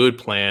a good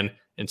plan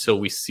until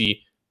we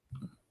see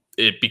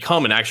it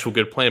become an actual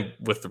good plan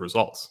with the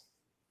results.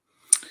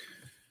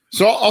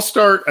 So I'll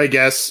start, I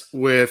guess,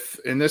 with,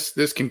 and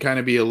this can kind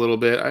of be a little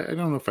bit, I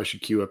don't know if I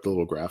should cue up the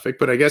little graphic,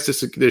 but I guess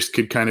this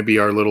could kind of be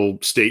our little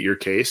state your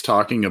case,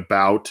 talking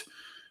about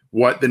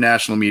what the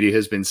national media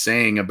has been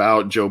saying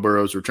about Joe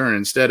Burrow's return,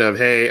 instead of,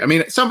 hey, I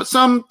mean,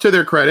 some to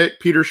their credit,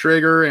 Peter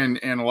Schrager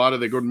and a lot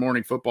of the Good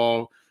Morning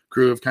Football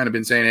crew have kind of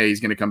been saying, hey, he's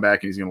going to come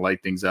back and he's going to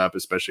light things up,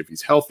 especially if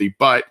he's healthy.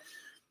 But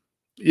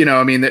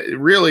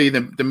really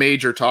the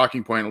major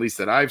talking point, at least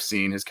that I've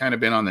seen, has kind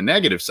of been on the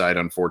negative side,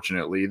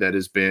 unfortunately, that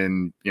has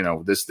been,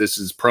 this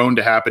is prone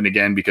to happen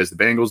again because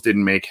the Bengals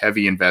didn't make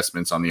heavy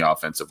investments on the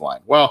offensive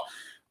line. Well,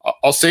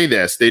 I'll say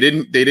this, they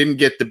didn't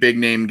get the big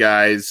name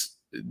guys,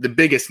 the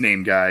biggest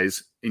name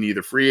guys in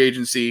either free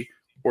agency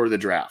or the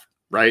draft,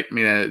 right? I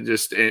mean, and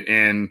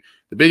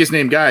the biggest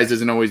name guys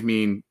doesn't always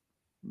mean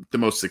the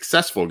most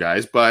successful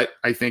guys, but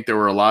I think there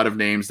were a lot of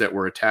names that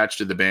were attached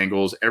to the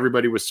Bengals.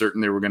 Everybody was certain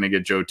they were going to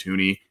get Joe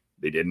Thuney.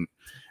 They didn't.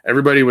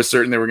 Everybody was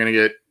certain they were going to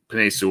get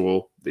Penei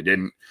Sewell. They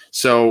didn't.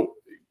 So,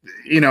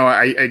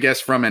 I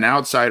guess from an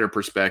outsider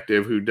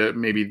perspective,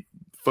 maybe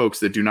folks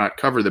that do not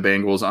cover the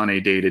Bengals on a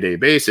day-to-day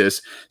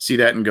basis see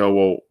that and go,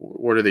 well,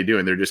 what are they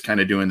doing? They're just kind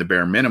of doing the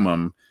bare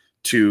minimum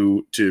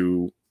to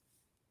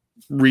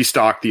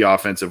restock the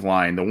offensive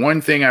line. The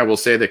one thing I will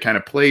say that kind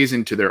of plays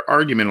into their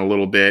argument a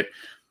little bit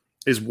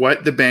is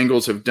what the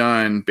Bengals have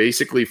done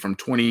basically from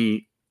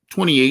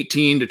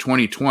 2018 to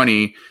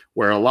 2020,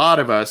 where a lot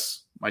of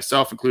us,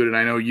 myself included,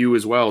 I know you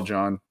as well,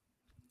 John,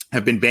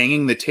 have been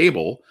banging the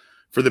table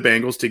for the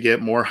Bengals to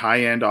get more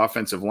high-end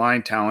offensive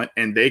line talent.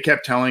 And they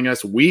kept telling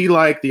us, we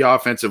like the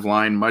offensive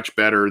line much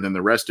better than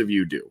the rest of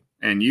you do.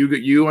 And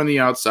you on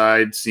the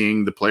outside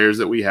seeing the players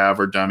that we have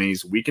are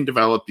dummies. We can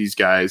develop these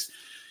guys.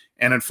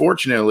 And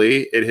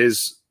unfortunately, it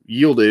has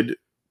yielded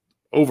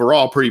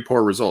overall pretty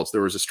poor results.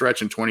 There was a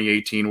stretch in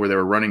 2018 where they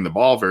were running the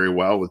ball very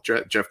well with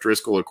Jeff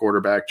Driscoll at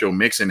quarterback. Joe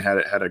Mixon had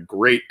a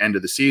great end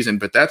of the season,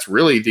 but that's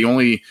really the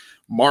only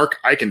mark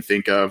I can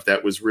think of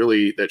that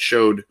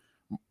showed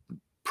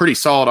pretty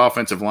solid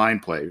offensive line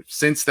play.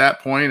 Since that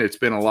point, it's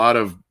been a lot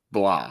of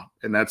blah,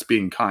 and that's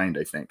being kind,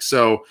 I think.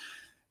 So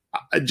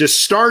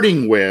just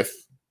starting with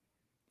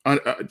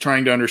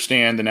trying to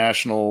understand the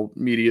national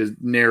media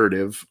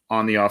narrative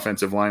on the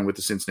offensive line with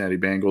the Cincinnati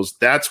Bengals,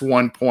 that's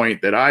one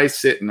point that I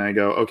sit and I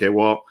go, okay,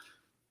 well,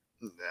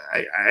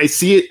 I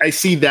see it. I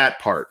see that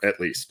part at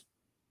least.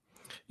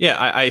 Yeah,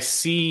 I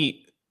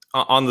see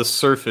on the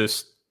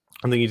surface,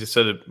 I think you just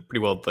said it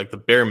pretty well, like the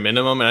bare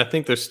minimum. And I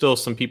think there's still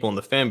some people in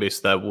the fan base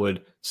that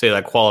would say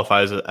that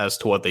qualifies as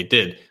to what they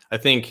did. I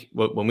think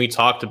when we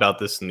talked about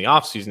this in the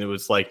offseason, it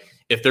was like,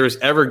 if there's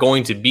ever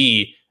going to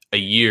be a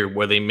year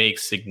where they make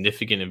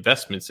significant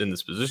investments in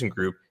this position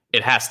group,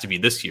 it has to be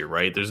this year,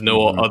 right? There's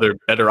no other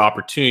better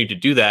opportunity to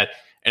do that.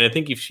 And I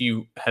think if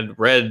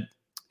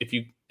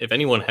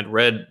anyone had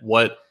read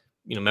what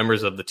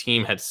members of the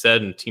team had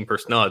said and team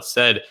personnel had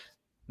said,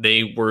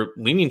 they were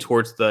leaning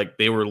towards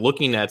they were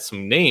looking at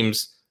some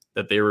names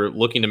that they were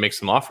looking to make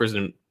some offers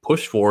and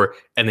push for,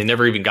 and they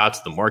never even got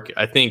to the market.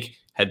 I think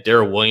had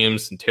Darrell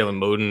Williams and Taylor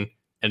Moton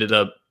ended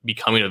up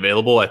becoming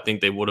available, I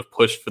think they would have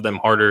pushed for them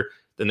harder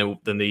than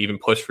they even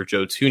pushed for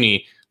Joe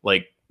Thuney.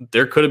 Like,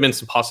 there could have been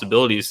some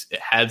possibilities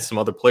had some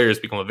other players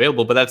become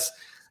available, but that's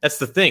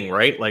the thing,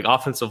 right? Like,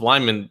 offensive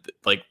linemen,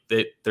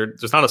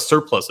 there's not a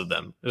surplus of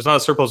them. There's not a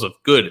surplus of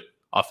good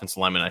offensive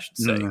linemen, I should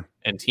say. Mm-hmm.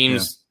 And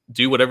teams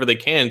do whatever they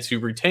can to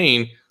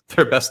retain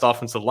their best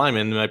offensive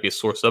linemen. It might be a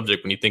sore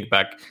subject when you think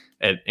back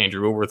at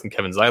Andrew Woodworth and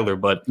Kevin Zeitler,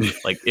 but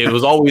it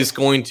was always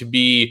going to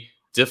be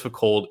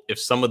difficult if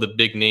some of the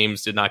big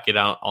names did not get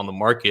out on the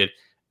market.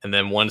 And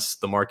then once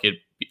the market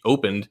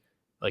opened,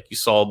 like, you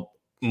saw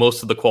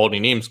most of the quality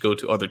names go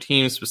to other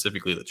teams,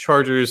 specifically the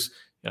Chargers.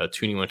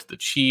 Thuney went to the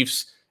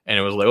Chiefs, and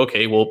it was like,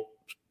 okay, well,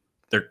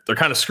 they're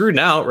kind of screwed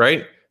now,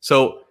 right?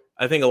 So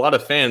I think a lot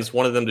of fans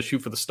wanted them to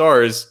shoot for the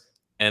stars,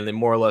 and they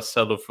more or less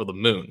settled for the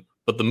moon.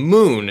 But the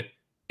moon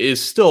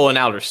is still in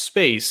outer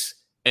space,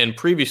 and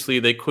previously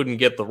they couldn't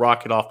get the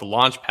rocket off the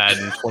launch pad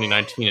in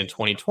 2019 and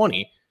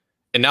 2020.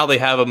 And now they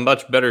have a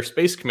much better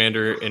space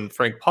commander in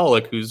Frank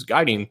Pollock, who's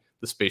guiding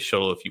the space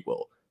shuttle, if you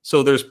will.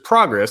 So there's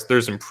progress,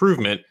 there's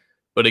improvement.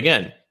 But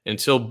again,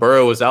 until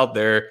Burrow is out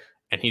there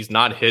and he's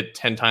not hit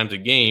 10 times a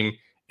game,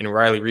 and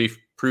Riley Reif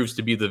proves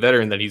to be the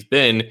veteran that he's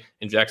been,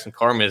 and Jackson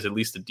Carman is at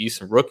least a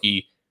decent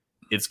rookie,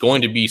 it's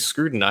going to be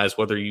scrutinized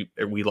whether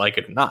we like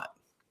it or not.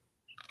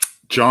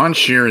 John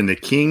Sheeran, the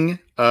king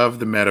of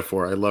the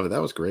metaphor. I love it. That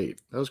was great.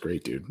 That was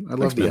great, dude. I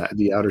love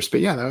the outer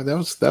space. Yeah, that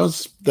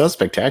was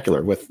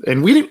spectacular.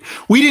 And we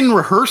didn't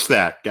rehearse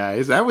that,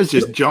 guys. That was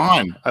just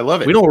John. I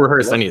love it. We don't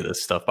rehearse any of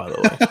this stuff, by the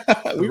way.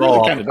 We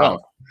really kind of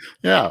don't.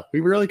 Yeah,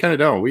 we really kind of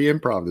don't. We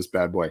improv this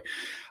bad boy.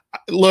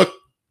 Look,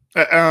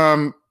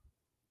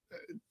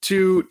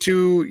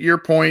 to your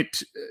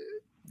point,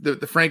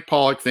 the Frank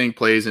Pollock thing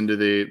plays into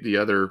the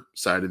other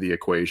side of the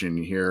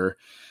equation here.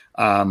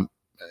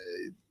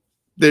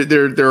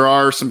 There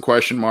are some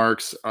question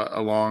marks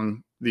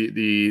along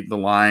the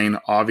line.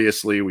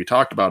 Obviously, we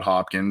talked about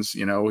Hopkins.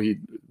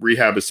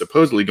 Rehab is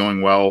supposedly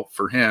going well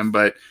for him,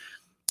 but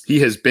he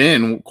has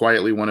been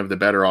quietly one of the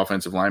better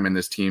offensive linemen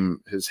this team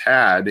has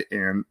had,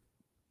 and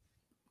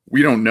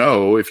we don't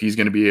know if he's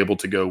going to be able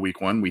to go week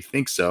one. We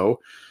think so.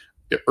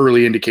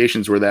 Early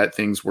indications were that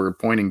things were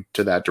pointing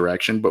to that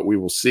direction, but we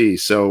will see.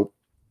 So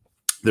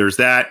there's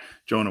that.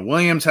 Jonah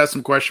Williams has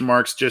some question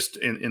marks just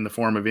in the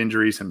form of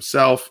injuries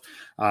himself.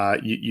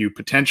 You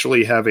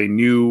potentially have a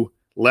new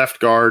left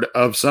guard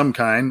of some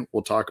kind.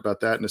 We'll talk about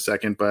that in a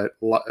second, but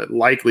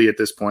likely at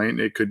this point,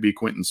 it could be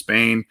Quinton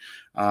Spain.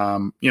 There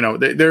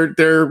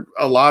are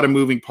a lot of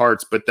moving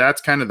parts, but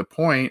that's kind of the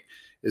point,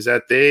 is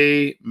that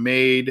they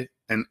made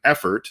an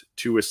effort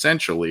to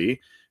essentially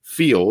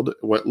field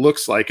what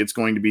looks like it's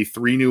going to be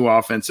 3 new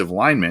offensive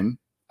linemen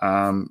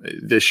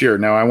this year.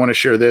 Now, I want to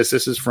share this.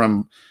 This is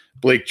from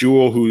Blake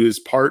Jewell, who is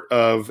part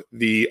of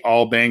the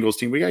All Bengals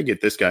team. We got to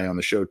get this guy on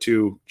the show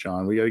too,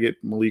 John. We got to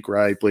get Malik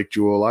Wright, Blake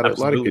Jewell, a lot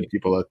of good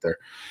people out there.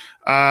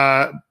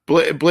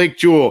 Blake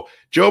Jewell,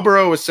 Joe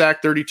Burrow was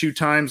sacked 32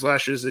 times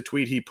last year, is a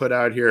tweet he put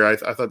out here. I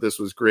thought this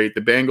was great.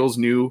 The Bengals'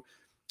 new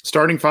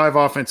starting 5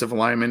 offensive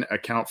linemen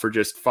account for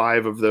just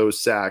 5 of those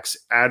sacks.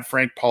 Add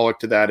Frank Pollock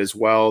to that as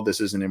well. This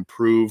is an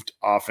improved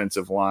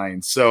offensive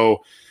line.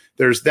 So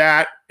there's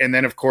that. And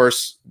then, of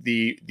course,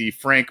 the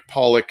Frank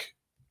Pollock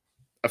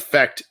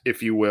effect,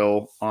 if you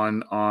will,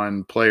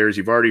 on players.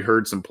 You've already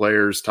heard some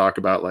players talk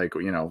about, like,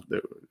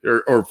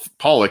 or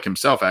Pollock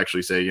himself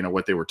actually say,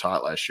 what they were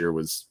taught last year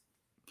was,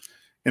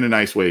 in a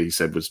nice way, he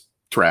said, was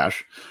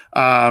trash.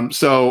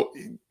 So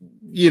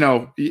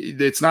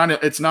it's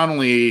not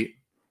only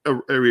a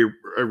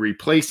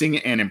replacing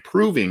and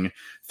improving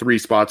 3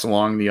 spots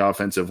along the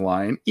offensive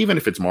line, even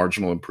if it's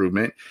marginal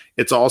improvement,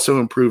 it's also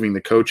improving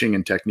the coaching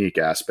and technique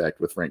aspect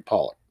with Frank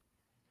Pollock.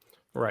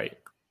 Right.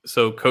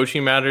 So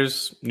coaching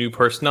matters, new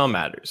personnel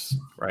matters,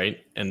 right?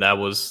 And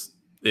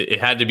it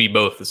had to be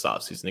both this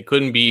offseason. It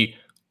couldn't be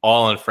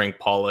all on Frank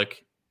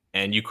Pollock,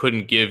 and you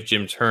couldn't give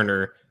Jim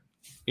Turner,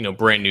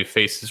 brand new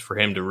faces for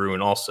him to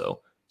ruin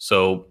also.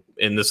 So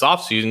in this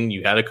offseason,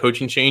 you had a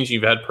coaching change,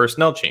 you've had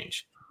personnel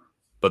change,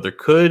 but there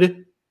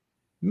could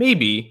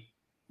maybe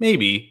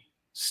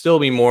still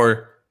be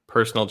more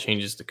personnel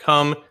changes to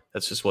come.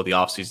 That's just what the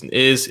offseason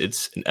is.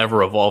 It's an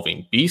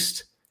ever-evolving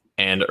beast.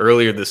 And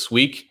earlier this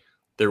week,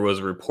 there was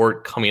a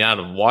report coming out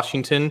of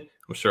Washington.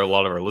 I'm sure a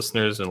lot of our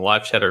listeners in the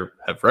live chat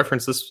have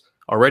referenced this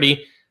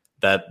already,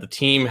 that the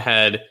team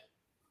had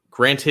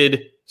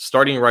granted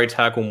starting right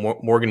tackle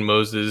Morgan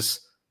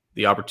Moses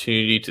the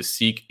opportunity to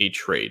seek a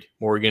trade.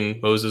 Morgan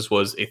Moses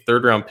was a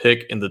 3rd-round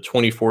pick in the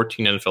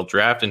 2014 NFL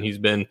draft, and he's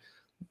been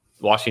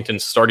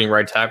Washington's starting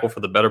right tackle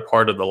for the better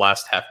part of the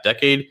last half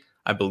decade.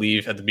 I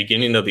believe at the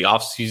beginning of the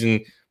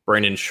offseason,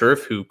 Brandon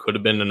Scherf, who could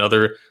have been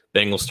another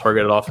Bengals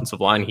targeted offensive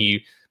line,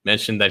 he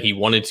mentioned that he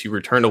wanted to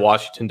return to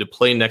Washington to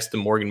play next to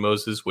Morgan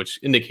Moses, which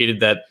indicated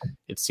that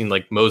it seemed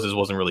like Moses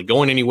wasn't really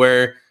going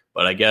anywhere.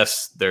 But I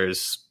guess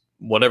there's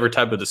whatever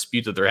type of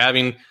dispute that they're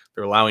having,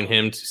 they're allowing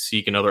him to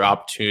seek another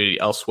opportunity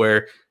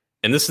elsewhere.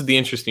 And this is the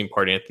interesting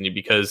part, Anthony,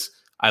 because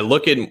I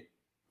look at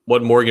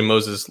what Morgan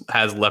Moses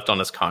has left on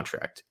his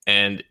contract,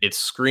 and it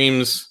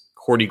screams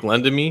Cordy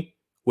Glenn to me,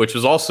 which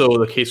was also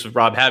the case with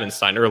Rob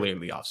Havenstein earlier in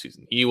the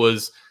offseason. He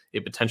was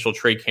a potential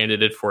trade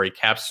candidate for a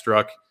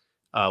cap-struck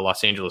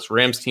Los Angeles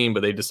Rams team,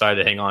 but they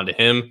decided to hang on to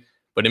him.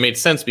 But it made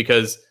sense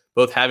because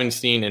both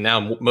Havenstein and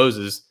now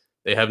Moses,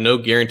 they have no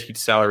guaranteed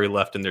salary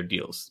left in their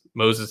deals.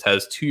 Moses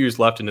has 2 years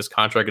left in his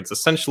contract. It's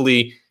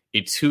essentially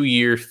a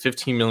 2-year,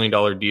 $15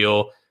 million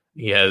deal.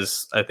 He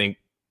has, I think,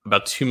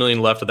 about $2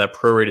 million left of that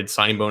prorated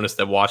signing bonus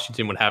that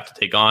Washington would have to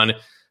take on.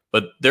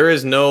 But there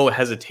is no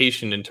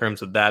hesitation in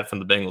terms of that from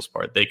the Bengals'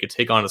 part. They could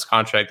take on his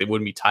contract. They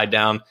wouldn't be tied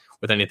down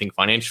with anything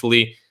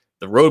financially.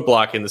 The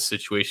roadblock in this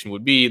situation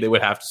would be they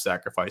would have to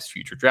sacrifice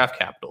future draft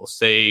capital,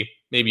 say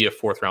maybe a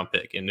 4th-round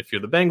pick. And if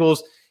you're the Bengals,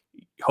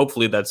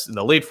 Hopefully that's in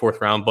the late 4th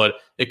round, but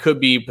it could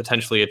be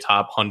potentially a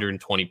top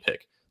 120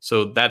 pick.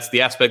 So that's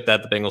the aspect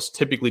that the Bengals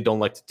typically don't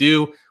like to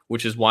do,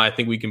 which is why I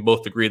think we can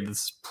both agree that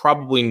this is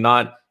probably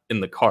not in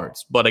the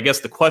cards. But I guess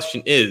the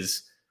question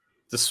is,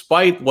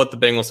 despite what the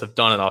Bengals have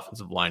done at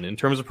offensive line in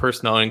terms of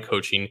personnel and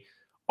coaching,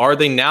 are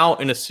they now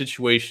in a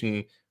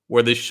situation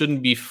where they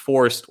shouldn't be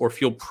forced or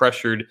feel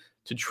pressured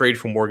to trade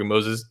for Morgan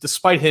Moses,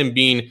 despite him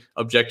being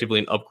objectively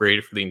an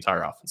upgrade for the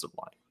entire offensive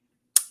line?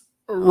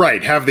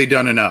 Right. Have they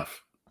done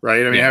enough?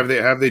 Right. I mean,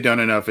 have they done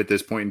enough at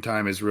this point in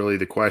time is really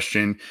the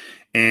question.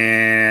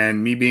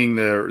 And me being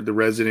the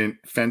resident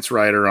fence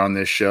rider on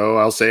this show,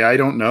 I'll say I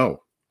don't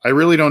know. I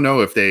really don't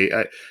know if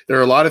there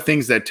are a lot of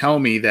things that tell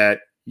me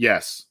that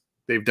yes,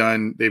 they've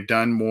done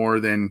more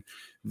than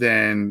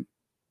they've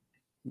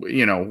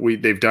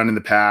done in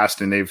the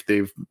past, and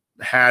they've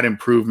had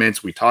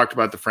improvements. We talked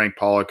about the Frank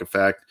Pollock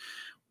effect.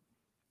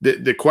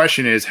 The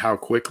question is how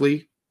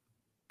quickly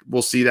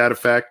we'll see that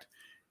effect.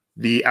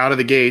 The out of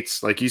the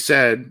gates, like you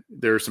said,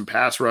 there are some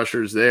pass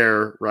rushers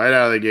there right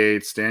out of the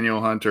gates.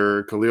 Daniel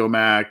Hunter, Khalil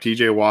Mack,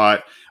 TJ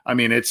Watt. I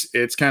mean,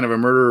 it's kind of a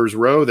murderer's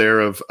row there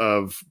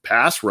of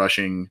pass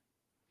rushing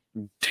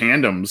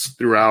tandems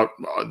throughout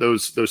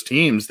those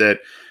teams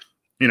that,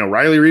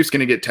 Riley Reif's going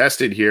to get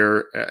tested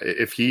here.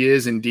 If he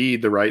is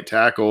indeed the right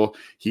tackle,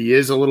 he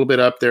is a little bit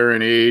up there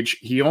in age.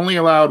 He only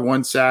allowed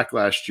 1 sack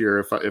last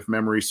year, if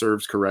memory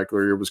serves correctly,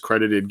 or was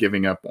credited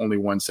giving up only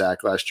 1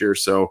 sack last year.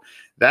 So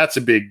that's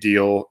a big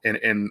deal.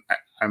 And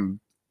I'm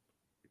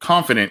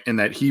confident in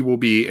that he will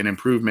be an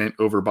improvement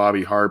over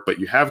Bobby Hart, but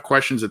you have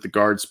questions at the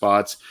guard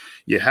spots.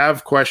 You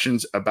have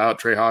questions about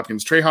Trey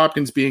Hopkins. Trey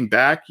Hopkins being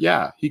back.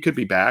 Yeah, he could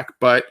be back,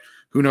 but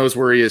who knows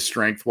where he is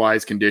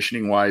strength-wise,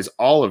 conditioning-wise,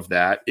 all of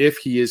that. If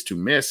he is to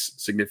miss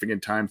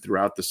significant time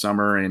throughout the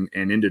summer and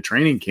into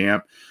training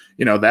camp,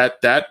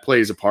 that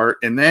plays a part.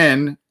 And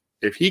then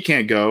if he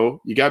can't go,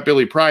 you got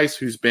Billy Price,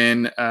 who's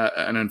been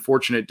an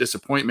unfortunate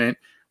disappointment.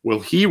 Will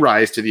he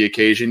rise to the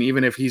occasion,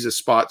 even if he's a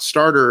spot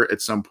starter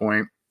at some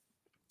point?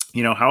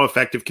 How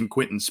effective can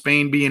Quinton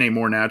Spain be in a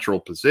more natural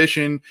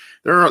position?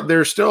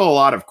 There's still a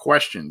lot of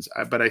questions,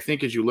 but I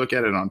think as you look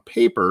at it on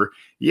paper,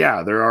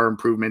 yeah, there are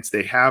improvements.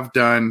 They have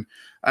done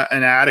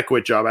an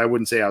adequate job. I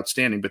wouldn't say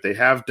outstanding, but they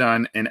have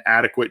done an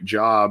adequate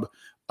job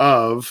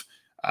of,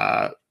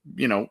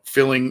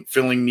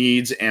 filling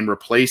needs and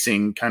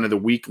replacing kind of the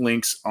weak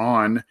links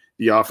on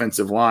the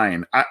offensive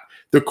line.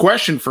 The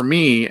question for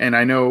me, and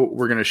I know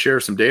we're going to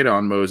share some data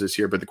on Moses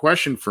here, but the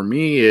question for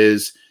me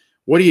is,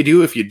 what do you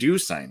do if you do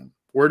sign him?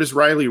 Where does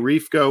Riley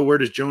Reif go? Where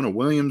does Jonah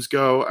Williams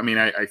go? I mean,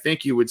 I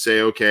think you would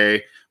say,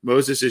 okay,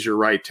 Moses is your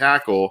right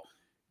tackle.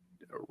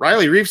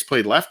 Riley Reif's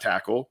played left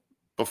tackle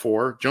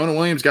before. Jonah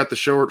Williams got the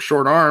short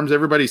arms.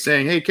 Everybody's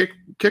saying, hey, kick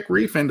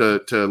Reif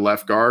into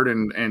left guard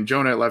and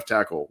Jonah at left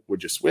tackle.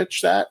 Would you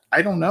switch that?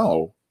 I don't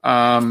know.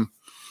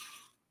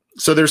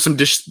 So there's some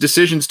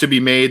decisions to be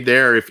made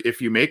there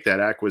if you make that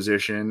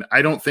acquisition.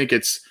 I don't think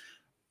it's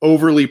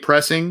overly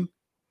pressing,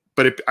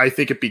 but I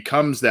think it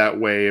becomes that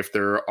way if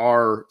there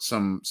are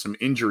some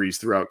injuries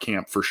throughout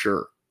camp for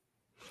sure.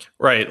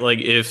 Right. Like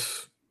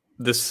if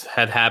this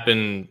had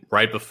happened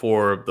right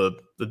before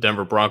the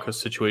Denver Broncos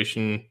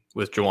situation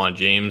with Juwan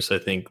James, I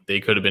think they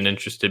could have been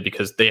interested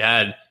because they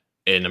had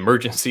an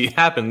emergency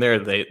happen there.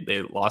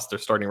 They lost their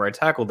starting right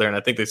tackle there. And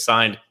I think they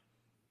signed,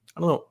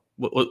 I don't know,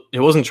 it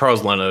wasn't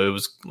Charles Leno.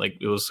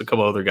 It was a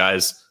couple other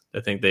guys.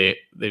 I think they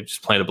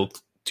just planned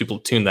to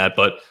platoon that.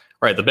 But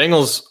right, the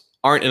Bengals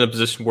aren't in a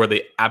position where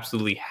they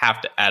absolutely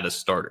have to add a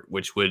starter,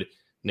 which would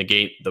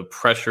negate the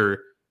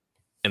pressure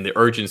and the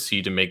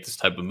urgency to make this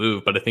type of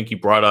move. But I think you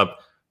brought up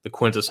the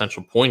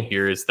quintessential point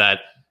here is that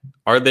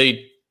are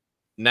they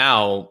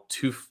now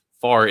too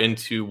far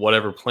into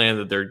whatever plan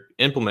that they're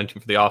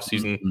implementing for the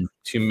offseason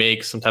to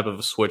make some type of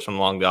a switch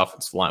along the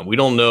offensive line? We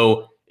don't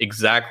know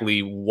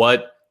exactly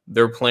what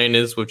their plan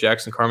is with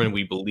Jackson Carman.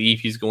 We believe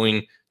he's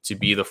going to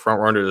be the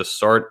front runner to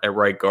start at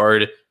right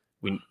guard.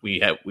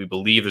 We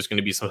believe there's going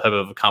to be some type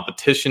of a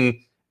competition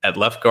at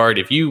left guard.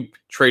 If you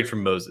trade for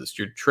Moses,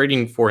 you're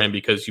trading for him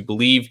because you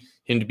believe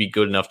him to be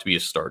good enough to be a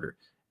starter.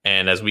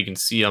 And as we can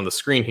see on the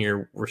screen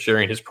here, we're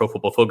sharing his Pro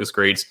Football Focus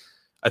grades.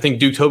 I think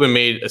Duke Tobin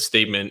made a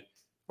statement,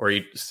 or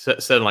he said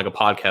in like a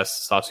podcast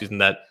this offseason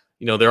that,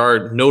 there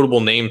are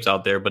notable names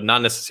out there, but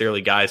not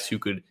necessarily guys who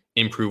could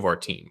improve our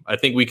team. I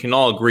think we can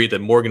all agree that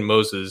Morgan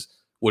Moses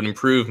would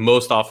improve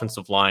most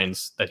offensive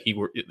lines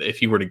if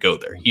he were to go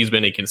there. He's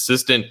been a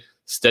consistent,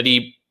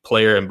 steady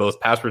player in both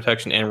pass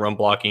protection and run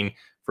blocking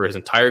for his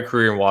entire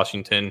career in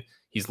Washington.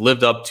 He's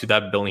lived up to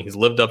that billing. He's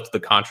lived up to the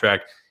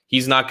contract.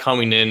 He's not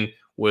coming in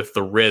with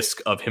the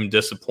risk of him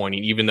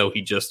disappointing, even though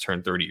he just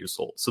turned 30 years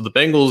old. So the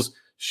Bengals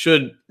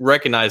should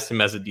recognize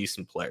him as a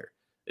decent player.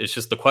 It's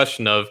just the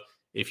question of,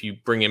 if you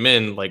bring him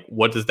in, like,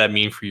 what does that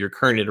mean for your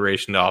current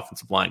iteration of the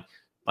offensive line?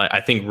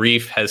 I think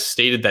Reif has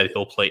stated that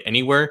he'll play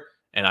anywhere,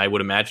 and I would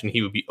imagine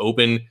he would be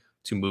open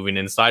to moving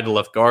inside the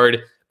left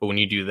guard. But when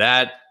you do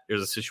that,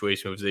 there's a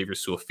situation with Xavier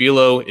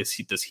Su'a-Filo.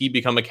 Does he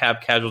become a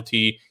cap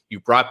casualty?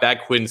 You brought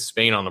back Quinton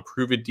Spain on a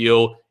prove-it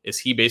deal. Is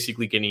he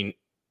basically getting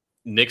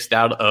nixed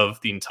out of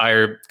the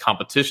entire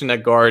competition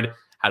at guard?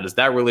 How does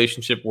that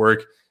relationship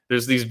work?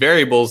 There's these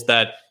variables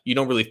that you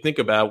don't really think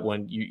about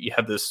when you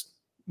have this,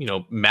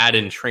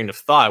 Madden train of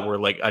thought where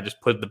like, I just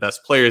put the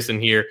best players in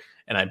here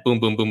and I boom,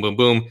 boom, boom, boom,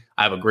 boom.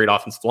 I have a great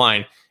offensive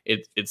line.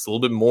 It's a little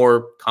bit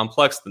more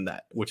complex than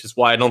that, which is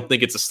why I don't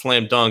think it's a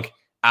slam dunk.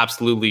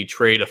 Absolutely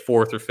trade a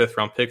 4th or 5th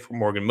round pick for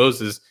Morgan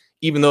Moses,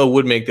 even though it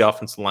would make the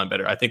offensive line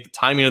better. I think the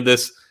timing of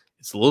this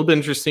is a little bit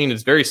interesting.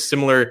 It's very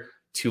similar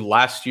to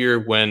last year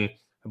when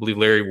I believe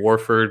Larry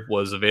Warford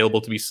was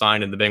available to be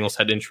signed and the Bengals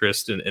had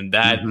interest in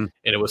that. Mm-hmm.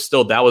 And it was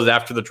still, that was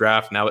after the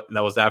draft. Now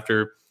that was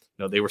after,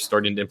 they were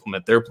starting to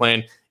implement their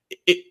plan.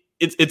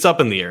 It's up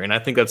in the air. And I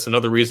think that's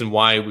another reason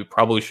why we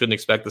probably shouldn't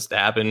expect this to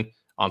happen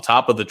on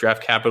top of the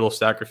draft capital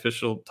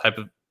sacrificial type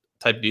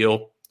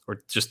deal,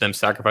 or just them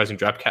sacrificing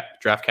draft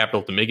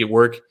capital to make it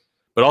work.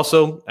 But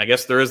also, I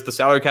guess there is the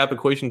salary cap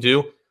equation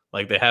too.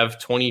 Like they have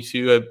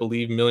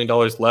 $22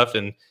 million left.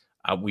 And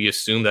we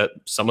assume that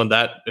some of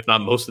that, if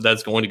not most of that,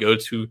 is going to go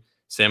to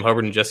Sam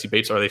Hubbard and Jesse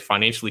Bates. Are they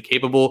financially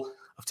capable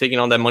of taking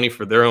on that money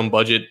for their own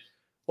budget?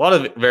 A lot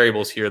of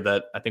variables here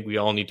that I think we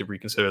all need to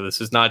reconsider.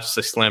 This is not just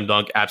a slam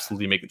dunk,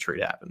 absolutely make the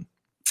trade happen.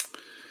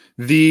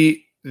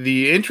 The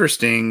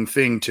interesting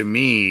thing to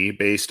me,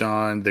 based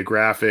on the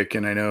graphic,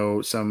 and I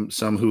know some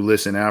who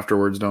listen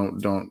afterwards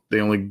don't they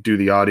only do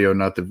the audio,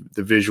 not the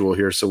visual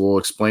here, so we'll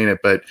explain it.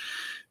 But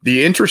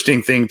the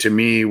interesting thing to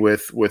me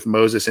with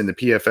Moses and the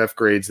PFF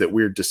grades that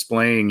we're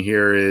displaying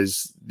here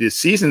is the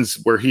seasons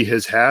where he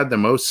has had the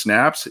most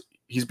snaps,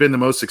 he's been the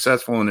most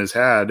successful and has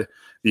had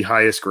the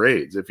highest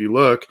grades. If you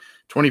look,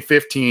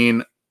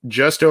 2015,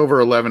 just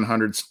over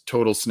 1,100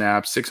 total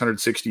snaps,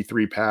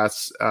 663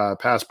 pass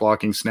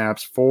blocking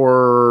snaps,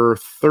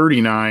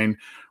 439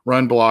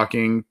 run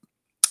blocking,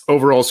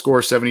 overall score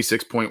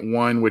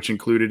 76.1, which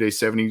included a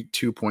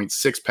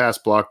 72.6 pass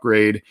block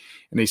grade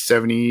and a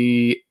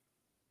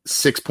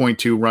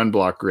 76.2 run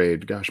block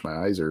grade. Gosh,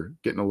 my eyes are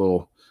getting a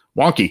little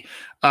wonky.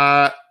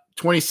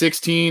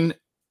 2016,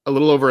 a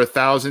little over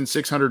 1,000,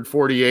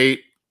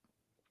 648.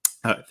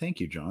 Thank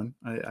you, John.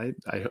 I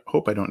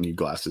hope I don't need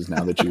glasses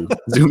now that you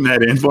zoom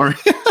that in for me.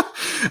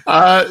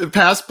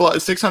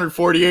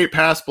 648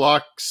 pass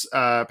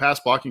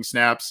blocking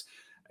snaps,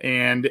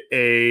 and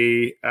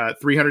a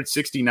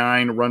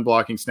 369 run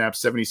blocking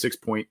snaps,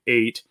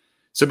 76.8.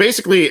 So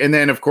basically, and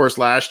then of course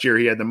last year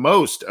he had the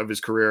most of his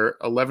career,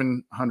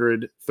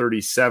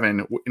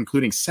 1,137,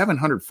 including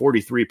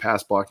 743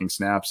 pass blocking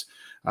snaps,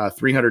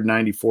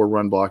 394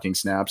 run blocking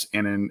snaps,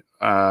 and an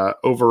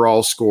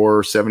overall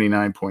score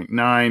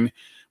 79.9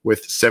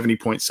 with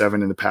 70.7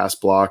 in the pass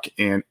block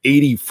and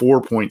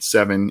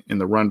 84.7 in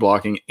the run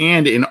blocking.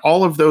 And in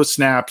all of those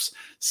snaps,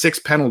 6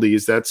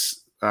 penalties.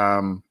 That's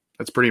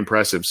pretty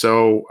impressive.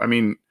 So, I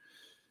mean,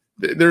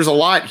 there's a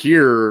lot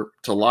here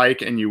to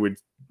like, and you would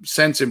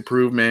sense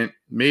improvement.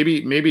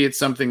 Maybe it's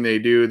something they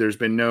do. There's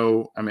been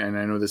no, I mean,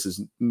 I know this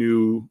is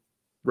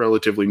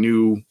relatively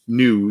new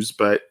news,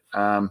 but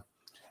I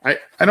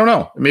don't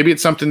know. Maybe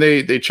it's something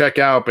they check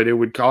out, but it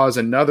would cause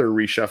another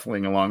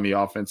reshuffling along the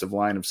offensive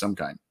line of some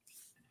kind.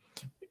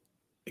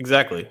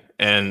 Exactly.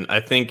 And I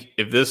think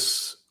if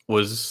this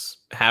was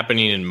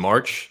happening in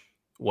March,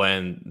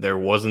 when there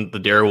wasn't the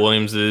Darrell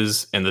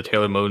Williamses and the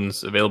Taylor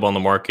Modens available on the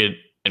market,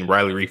 and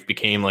Riley Reiff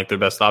became like their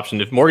best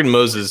option, if Morgan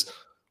Moses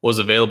was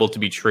available to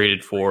be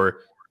traded for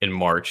in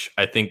March,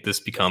 I think this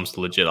becomes a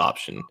legit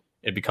option.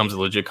 It becomes a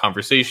legit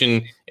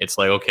conversation. It's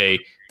like, okay,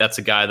 that's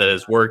a guy that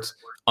has worked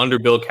under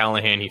Bill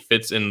Callahan. He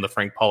fits in the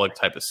Frank Pollock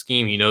type of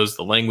scheme. He knows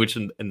the language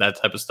and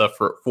that type of stuff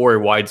for a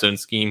wide zone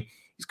scheme.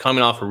 He's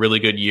coming off a really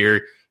good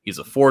year. He's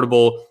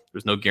affordable.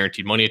 There's no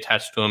guaranteed money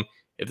attached to him.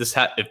 If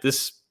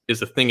this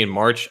is a thing in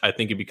March, I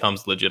think it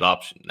becomes a legit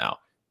option now.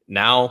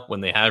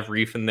 When they have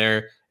Reiff in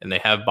there and they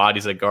have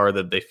bodies at guard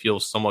that they feel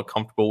somewhat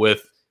comfortable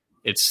with,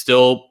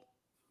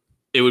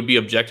 it would be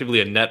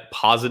objectively a net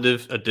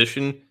positive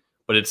addition,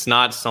 but it's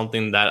not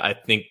something that I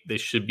think they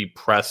should be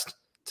pressed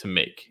to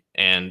make.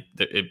 And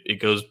it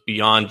goes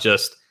beyond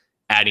just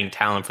adding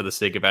talent for the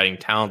sake of adding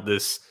talent.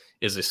 This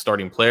is a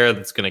starting player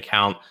that's going to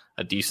count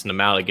a decent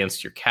amount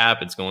against your cap.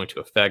 It's going to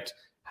affect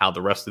how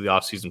the rest of the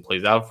offseason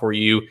plays out for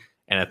you.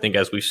 And I think,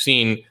 as we've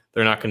seen,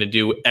 they're not going to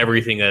do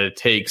everything that it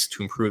takes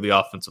to improve the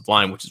offensive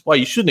line, which is why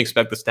you shouldn't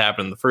expect this to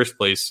happen in the first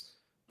place.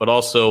 But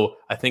also,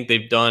 I think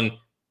they've done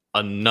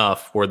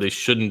enough where they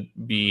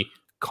shouldn't be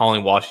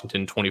calling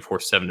Washington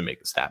 24/7 to make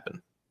this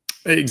happen.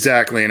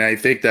 Exactly. And I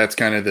think that's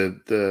kind of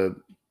the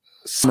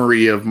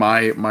summary of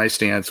my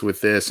stance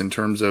with this, in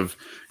terms of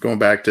going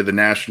back to the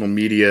national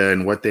media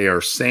and what they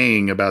are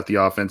saying about the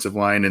offensive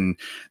line. And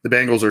the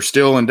Bengals are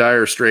still in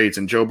dire straits,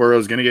 and Joe Burrow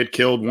is going to get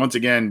killed once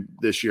again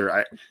this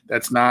year.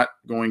 That's not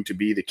going to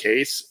be the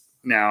case.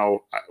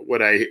 Now,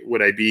 would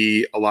I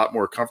be a lot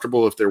more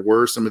comfortable if there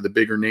were some of the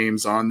bigger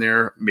names on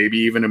there, maybe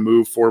even a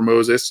move for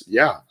Moses?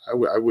 Yeah,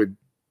 I would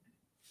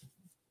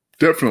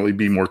definitely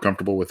be more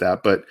comfortable with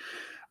that. But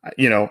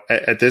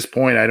at this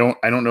point, I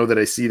don't know that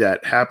I see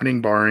that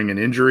happening, barring an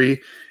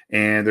injury.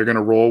 And they're going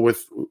to roll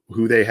with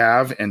who they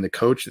have and the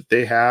coach that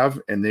they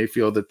have, and they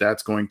feel that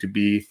that's going to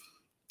be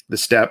the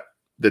step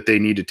that they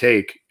need to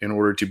take in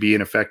order to be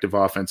an effective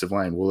offensive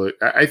line? Well,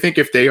 I think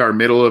if they are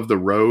middle of the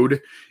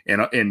road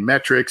in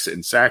metrics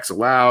and sacks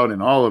allowed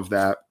and all of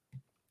that,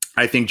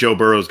 I think Joe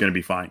Burrow is going to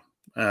be fine.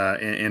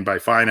 And by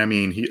fine, I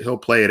mean he'll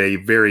play at a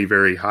very,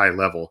 very high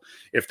level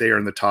if they are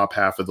in the top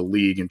half of the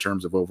league in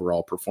terms of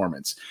overall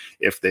performance.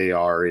 If they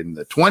are in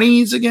the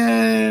 20s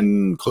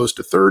again, close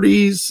to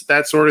 30s,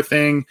 that sort of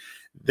thing,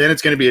 then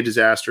it's going to be a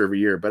disaster every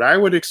year. But I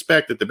would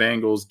expect that the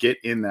Bengals get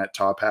in that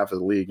top half of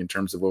the league in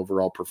terms of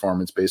overall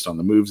performance based on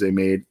the moves they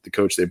made, the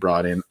coach they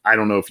brought in. I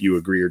don't know if you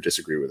agree or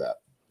disagree with that.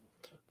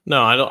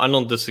 No, I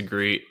don't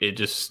disagree. It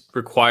just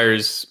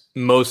requires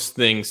most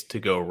things to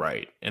go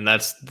right. And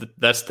that's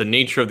the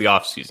nature of the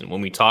offseason.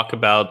 When we talk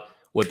about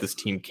what this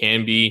team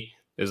can be,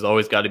 there's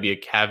always got to be a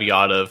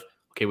caveat of,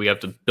 okay, we have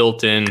to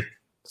build in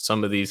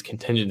some of these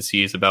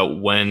contingencies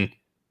about when,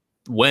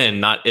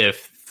 not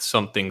if,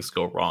 some things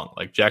go wrong.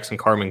 Like Jackson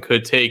Carman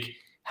could take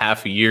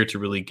half a year to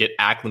really get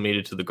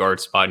acclimated to the guard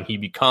spot, and he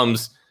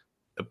becomes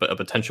a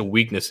potential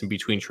weakness in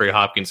between Trey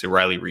Hopkins and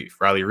Riley Reiff.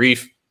 Riley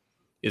Reiff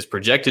is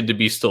projected to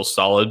be still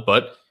solid,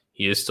 but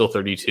he is still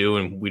 32,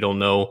 and we don't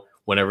know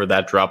whenever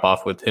that drop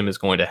off with him is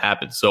going to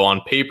happen. So on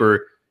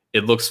paper,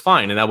 it looks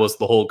fine. And that was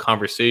the whole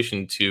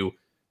conversation to,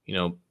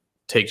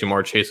 take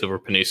Jamar Chase over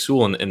Penei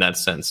Sewell in that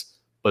sense.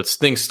 But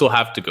things still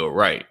have to go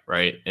right?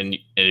 And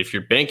if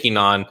you're banking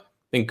on,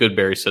 I think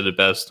Goodberry said it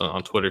best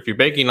on Twitter, if you're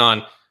banking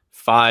on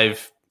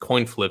 5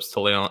 coin flips to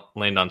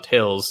land on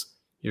tails,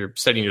 you're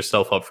setting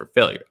yourself up for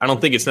failure. I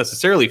don't think it's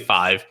necessarily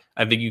 5.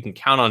 I think you can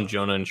count on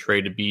Jonah and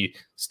Trey to be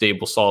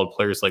stable, solid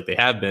players like they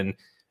have been.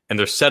 And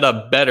they're set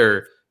up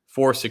better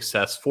for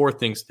success, for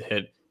things to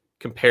hit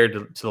compared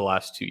to the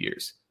last 2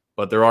 years.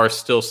 But there are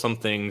still some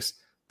things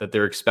that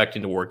they're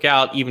expecting to work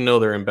out, even though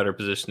they're in better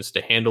positions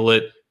to handle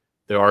it.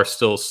 There are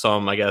still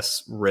some, I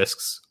guess,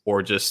 risks,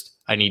 or just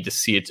I need to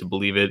see it to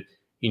believe it.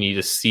 You need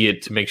to see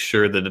it to make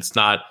sure that it's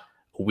not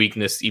a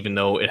weakness, even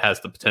though it has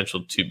the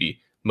potential to be.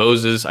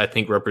 Moses, I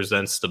think,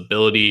 represents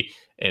stability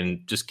and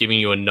just giving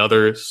you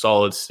another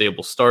solid,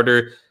 stable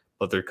starter.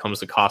 But there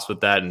comes a cost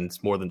with that, and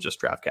it's more than just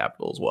draft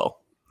capital as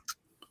well.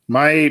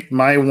 My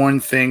one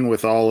thing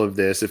with all of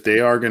this, if they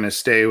are going to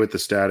stay with the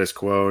status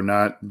quo,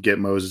 not get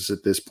Moses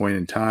at this point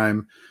in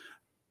time,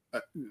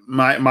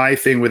 my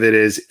thing with it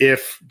is,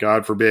 if,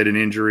 God forbid, an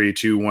injury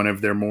to one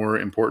of their more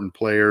important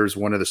players,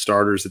 one of the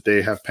starters that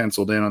they have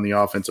penciled in on the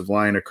offensive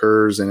line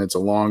occurs, and it's a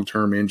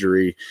long-term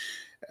injury,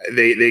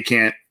 they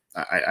can't.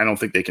 I don't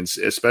think they can,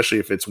 especially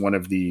if it's one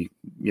of the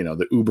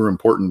the uber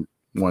important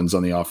ones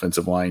on the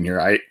offensive line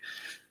here.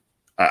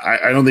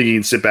 I don't think you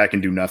can sit back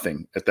and do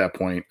nothing at that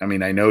point. I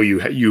mean, I know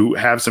you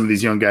have some of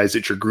these young guys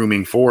that you're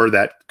grooming for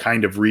that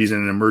kind of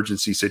reason, an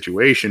emergency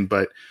situation,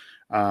 but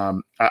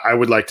I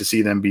would like to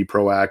see them be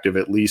proactive,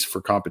 at least for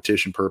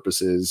competition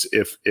purposes,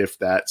 if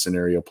that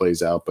scenario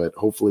plays out. But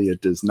hopefully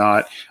it does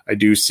not. I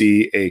do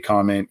see a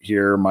comment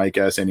here. Mike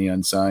asks, any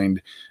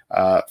unsigned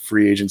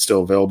free agent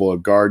still available, a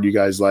guard you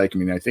guys like? I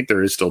mean, I think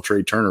there is still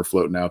Trey Turner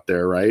floating out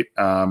there, right?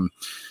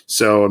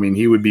 So, I mean,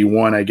 he would be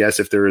one, I guess,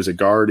 if there is a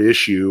guard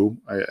issue,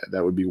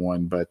 that would be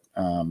one. But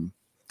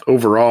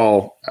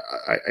overall,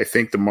 I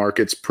think the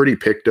market's pretty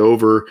picked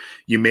over.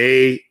 You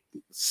may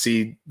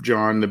see,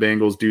 John, the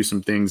Bengals do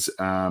some things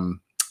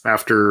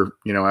after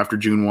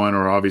June 1,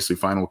 or obviously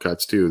final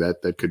cuts too.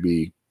 That could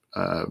be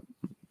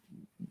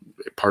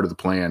part of the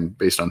plan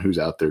based on who's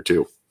out there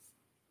too.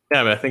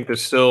 Yeah, I think they're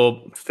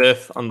still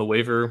 5th on the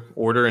waiver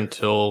order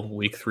until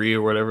week 3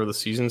 or whatever of the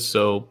season.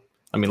 So,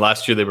 I mean,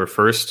 last year they were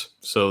 1st,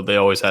 so they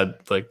always had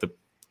like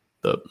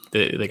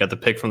they got the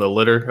pick from the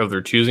litter of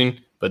their choosing.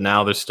 But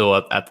now they're still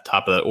at the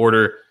top of that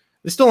order.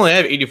 They still only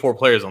have 84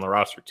 players on the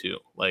roster too.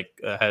 Like,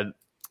 I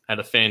had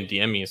a fan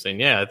DM me saying,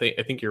 "Yeah,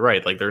 I think you're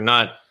right. Like, they're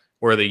not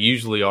where they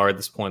usually are at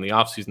this point in the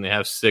offseason. They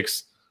have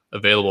 6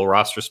 available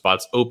roster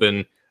spots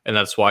open, and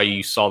that's why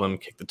you saw them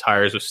kick the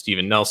tires with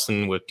Steven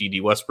Nelson, with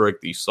D.D. Westbrook.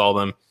 You saw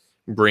them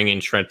bring in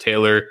Trent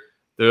Taylor.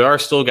 There are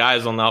still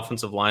guys on the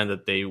offensive line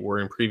that they were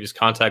in previous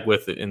contact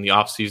with in the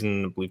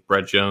offseason. I believe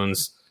Brett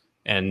Jones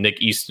and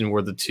Nick Easton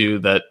were the 2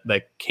 that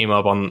came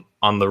up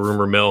on the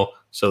rumor mill.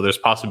 So there's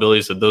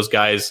possibilities that those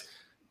guys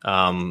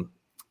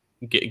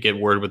get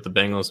word with the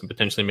Bengals and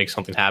potentially make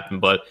something happen.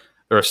 But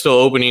there are still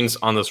openings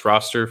on this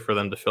roster for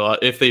them to fill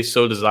out if they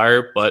so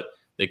desire, but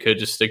they could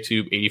just stick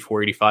to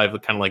 84,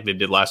 85, kind of like they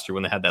did last year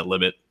when they had that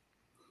limit.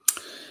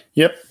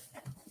 Yep.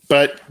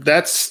 But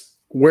that's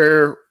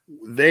where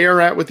they are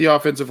at with the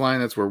offensive line.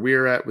 That's where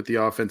we're at with the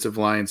offensive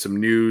line. Some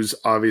news,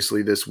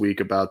 obviously, this week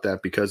about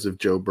that because of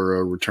Joe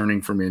Burrow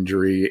returning from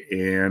injury,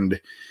 and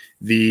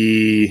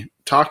the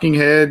talking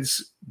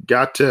heads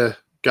got to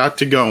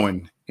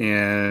going.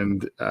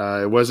 And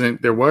it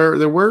wasn't. There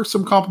were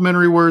some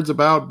complimentary words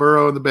about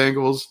Burrow and the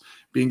Bengals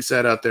being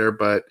said out there,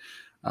 but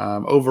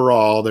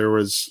overall, there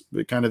was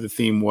the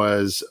theme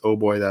was, oh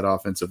boy, that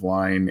offensive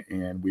line,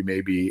 and we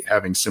may be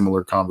having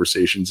similar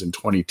conversations in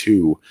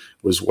 22.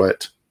 Was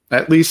what,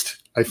 at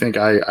least I think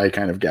I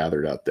kind of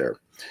gathered out there.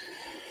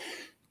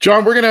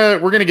 John, we're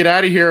gonna get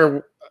out of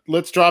here.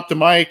 Let's drop the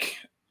mic.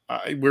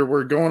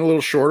 we're going a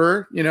little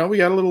shorter. We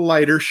got a little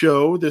lighter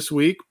show this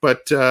week, but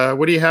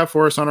what do you have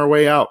for us on our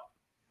way out?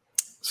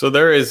 So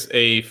there is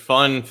a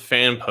fun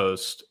fan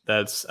post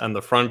that's on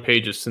the front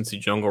page of Cincy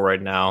Jungle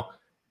right now,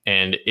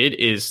 and it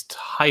is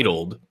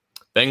titled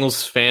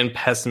Bengals Fan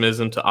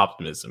Pessimism to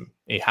Optimism,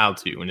 a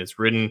how-to, and it's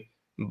written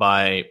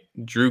by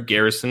Drew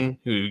Garrison,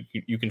 who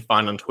you can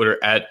find on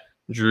Twitter at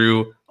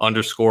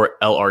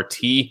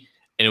Drew_LRT.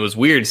 And it was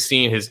weird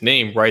seeing his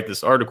name write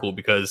this article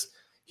because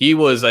he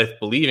was, I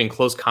believe, in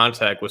close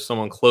contact with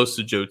someone close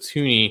to Joe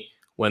Thuney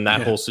when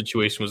that whole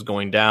situation was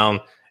going down.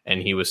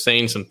 And he was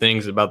saying some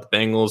things about the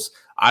Bengals.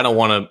 I don't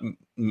want to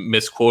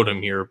misquote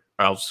him here.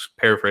 I'll just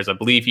paraphrase. I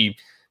believe he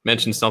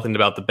mentioned something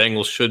about the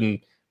Bengals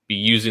shouldn't be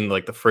using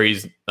like the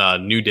phrase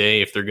new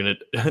day if they're going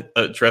to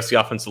address the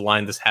offensive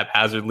line this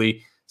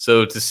haphazardly.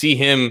 So to see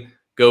him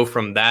go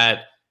from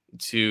that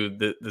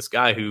to this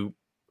guy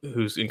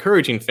who's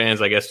encouraging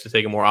fans, I guess, to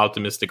take a more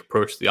optimistic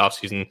approach to the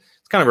offseason,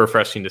 it's kind of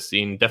refreshing to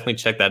see. And definitely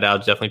check that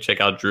out. Definitely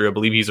check out Drew. I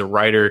believe he's a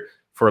writer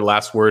for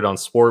Last Word on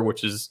Sports,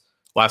 which is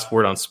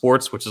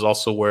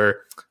also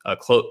where a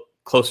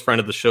close friend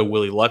of the show,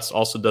 Willie Lutz,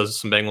 also does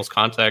some Bengals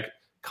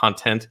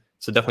content.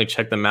 So definitely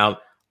check them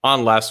out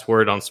on Last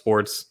Word on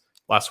Sports,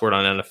 Last Word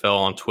on NFL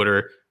on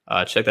Twitter.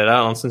 Check that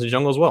out on Cincy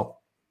Jungle as well.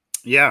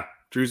 Yeah,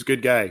 Drew's a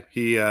good guy.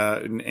 He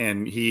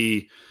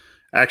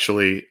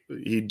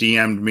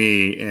DM'd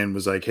me and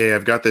was like, "Hey,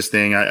 I've got this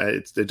thing.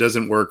 It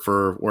doesn't work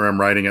for where I'm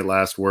writing at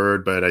Last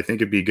Word, but I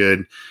think it'd be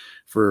good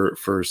for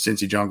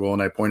Cincy Jungle."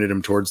 And I pointed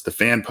him towards the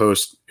fan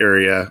post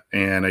area,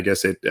 and I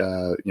guess it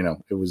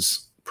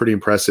was pretty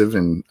impressive.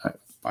 And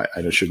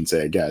I shouldn't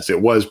say I guess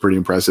it was pretty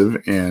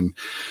impressive. And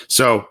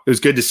so it was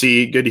good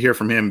to hear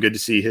from him. Good to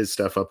see his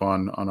stuff up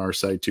on our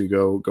site too.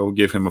 Go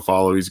give him a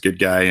follow. He's a good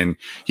guy, and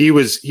he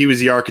was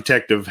the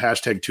architect of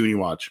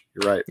 #TooneyWatch.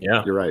 You're right.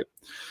 Yeah, you're right.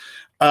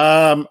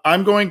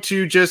 I'm going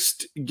to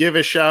just give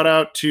a shout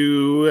out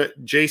to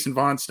Jason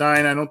Von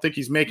Stein. I don't think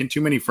he's making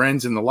too many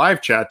friends in the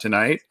live chat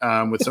tonight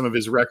with some of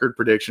his record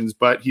predictions,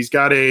 but he's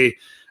got a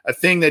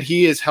thing that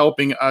he is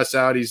helping us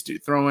out. He's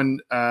throwing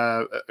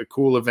a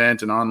cool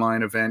event, an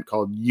online event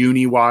called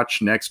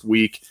UniWatch next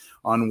week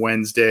on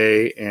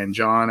Wednesday. And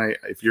John,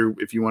 if you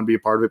want to be a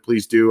part of it,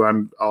 please do.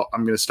 I'm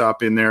going to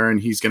stop in there, and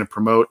he's going to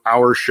promote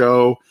our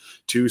show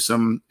to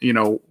some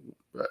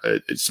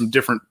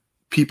different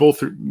people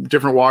through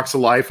different walks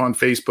of life on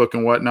Facebook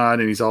and whatnot.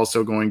 And he's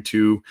also going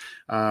to,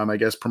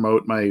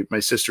 promote my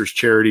sister's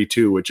charity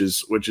too, which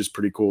is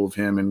pretty cool of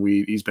him. And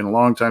he's been a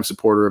longtime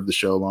supporter of the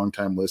show,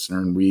 longtime listener,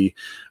 and we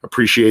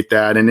appreciate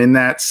that. And in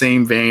that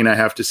same vein, I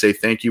have to say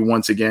thank you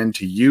once again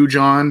to you,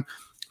 John,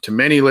 to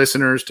many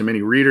listeners, to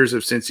many readers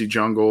of Cincy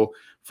Jungle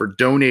for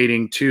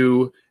donating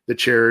to the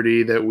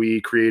charity that we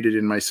created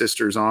in my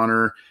sister's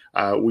honor.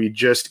 We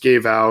just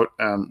gave out,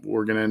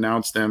 we're going to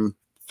announce them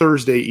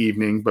Thursday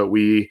evening, but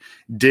we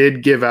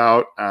did give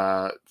out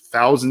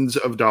thousands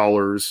of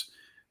dollars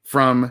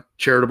from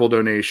charitable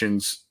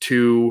donations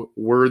to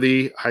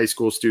worthy high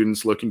school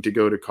students looking to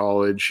go to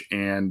college.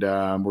 And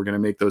we're going to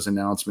make those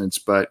announcements,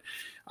 but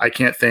I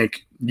can't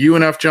thank you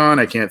enough, John.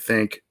 I can't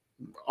thank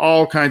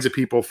all kinds of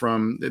people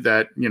from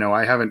that,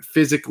 I haven't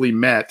physically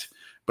met,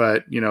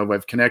 but,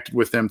 I've connected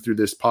with them through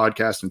this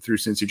podcast and through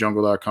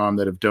cincyjungle.com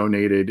that have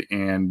donated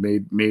and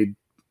made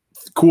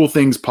cool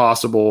things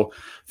possible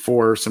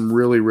for some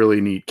really,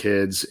 really neat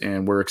kids.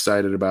 And we're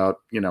excited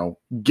about,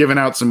 giving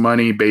out some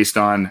money based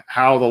on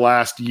how the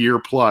last year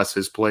plus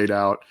has played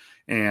out.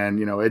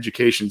 And,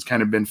 education's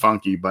kind of been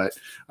funky, but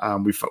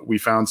we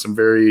found some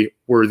very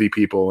worthy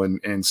people.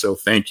 And so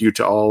thank you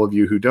to all of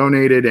you who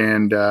donated.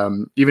 And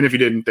even if you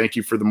didn't, thank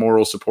you for the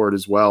moral support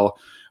as well.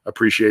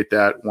 Appreciate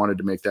that. Wanted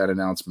to make that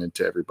announcement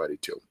to everybody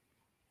too.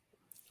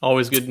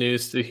 Always good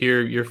news to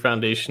hear your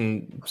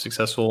foundation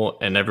successful,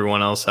 and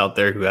everyone else out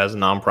there who has a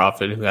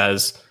nonprofit, who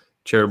has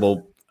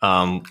charitable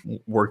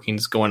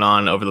workings going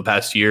on over the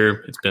past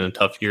year. It's been a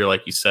tough year,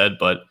 like you said,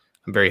 but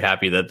I'm very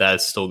happy that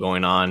that's still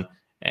going on,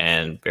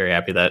 and very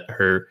happy that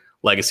her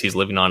legacy is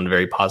living on in a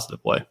very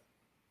positive way.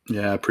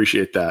 Yeah, I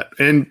appreciate that.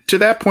 And to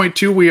that point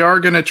too, we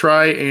are going to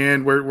try,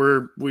 and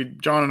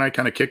John and I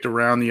kind of kicked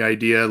around the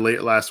idea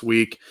late last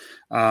week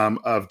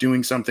of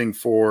doing something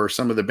for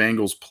some of the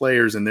Bengals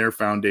players and their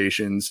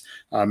foundations,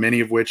 many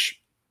of which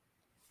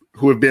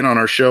who have been on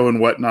our show and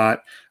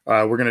whatnot.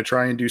 We're going to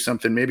try and do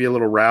something, maybe a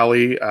little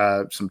rally,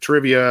 some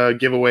trivia,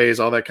 giveaways,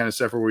 all that kind of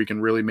stuff where we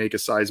can really make a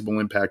sizable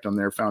impact on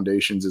their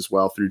foundations as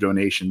well through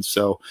donations.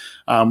 So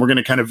we're going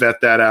to kind of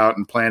vet that out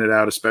and plan it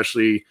out,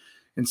 especially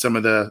in some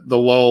of the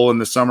lull in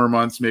the summer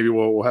months. Maybe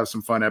we'll have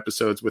some fun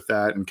episodes with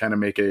that and kind of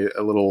make a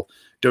little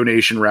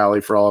donation rally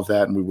for all of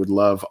that. And we would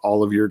love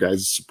all of your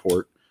guys'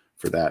 support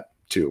for that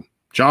too.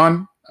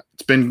 John,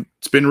 it's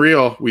been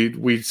real.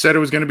 We said it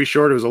was going to be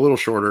short. It was a little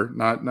shorter,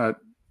 not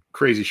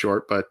crazy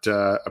short, but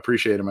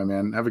appreciate it, my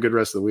man. Have a good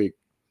rest of the week.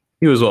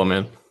 You as well,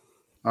 man.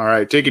 All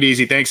right. Take it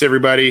easy. Thanks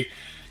everybody.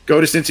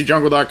 Go to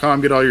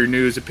cincyjungle.com, get all your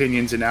news,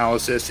 opinions,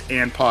 analysis,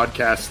 and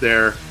podcasts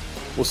there.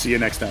 We'll see you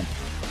next time.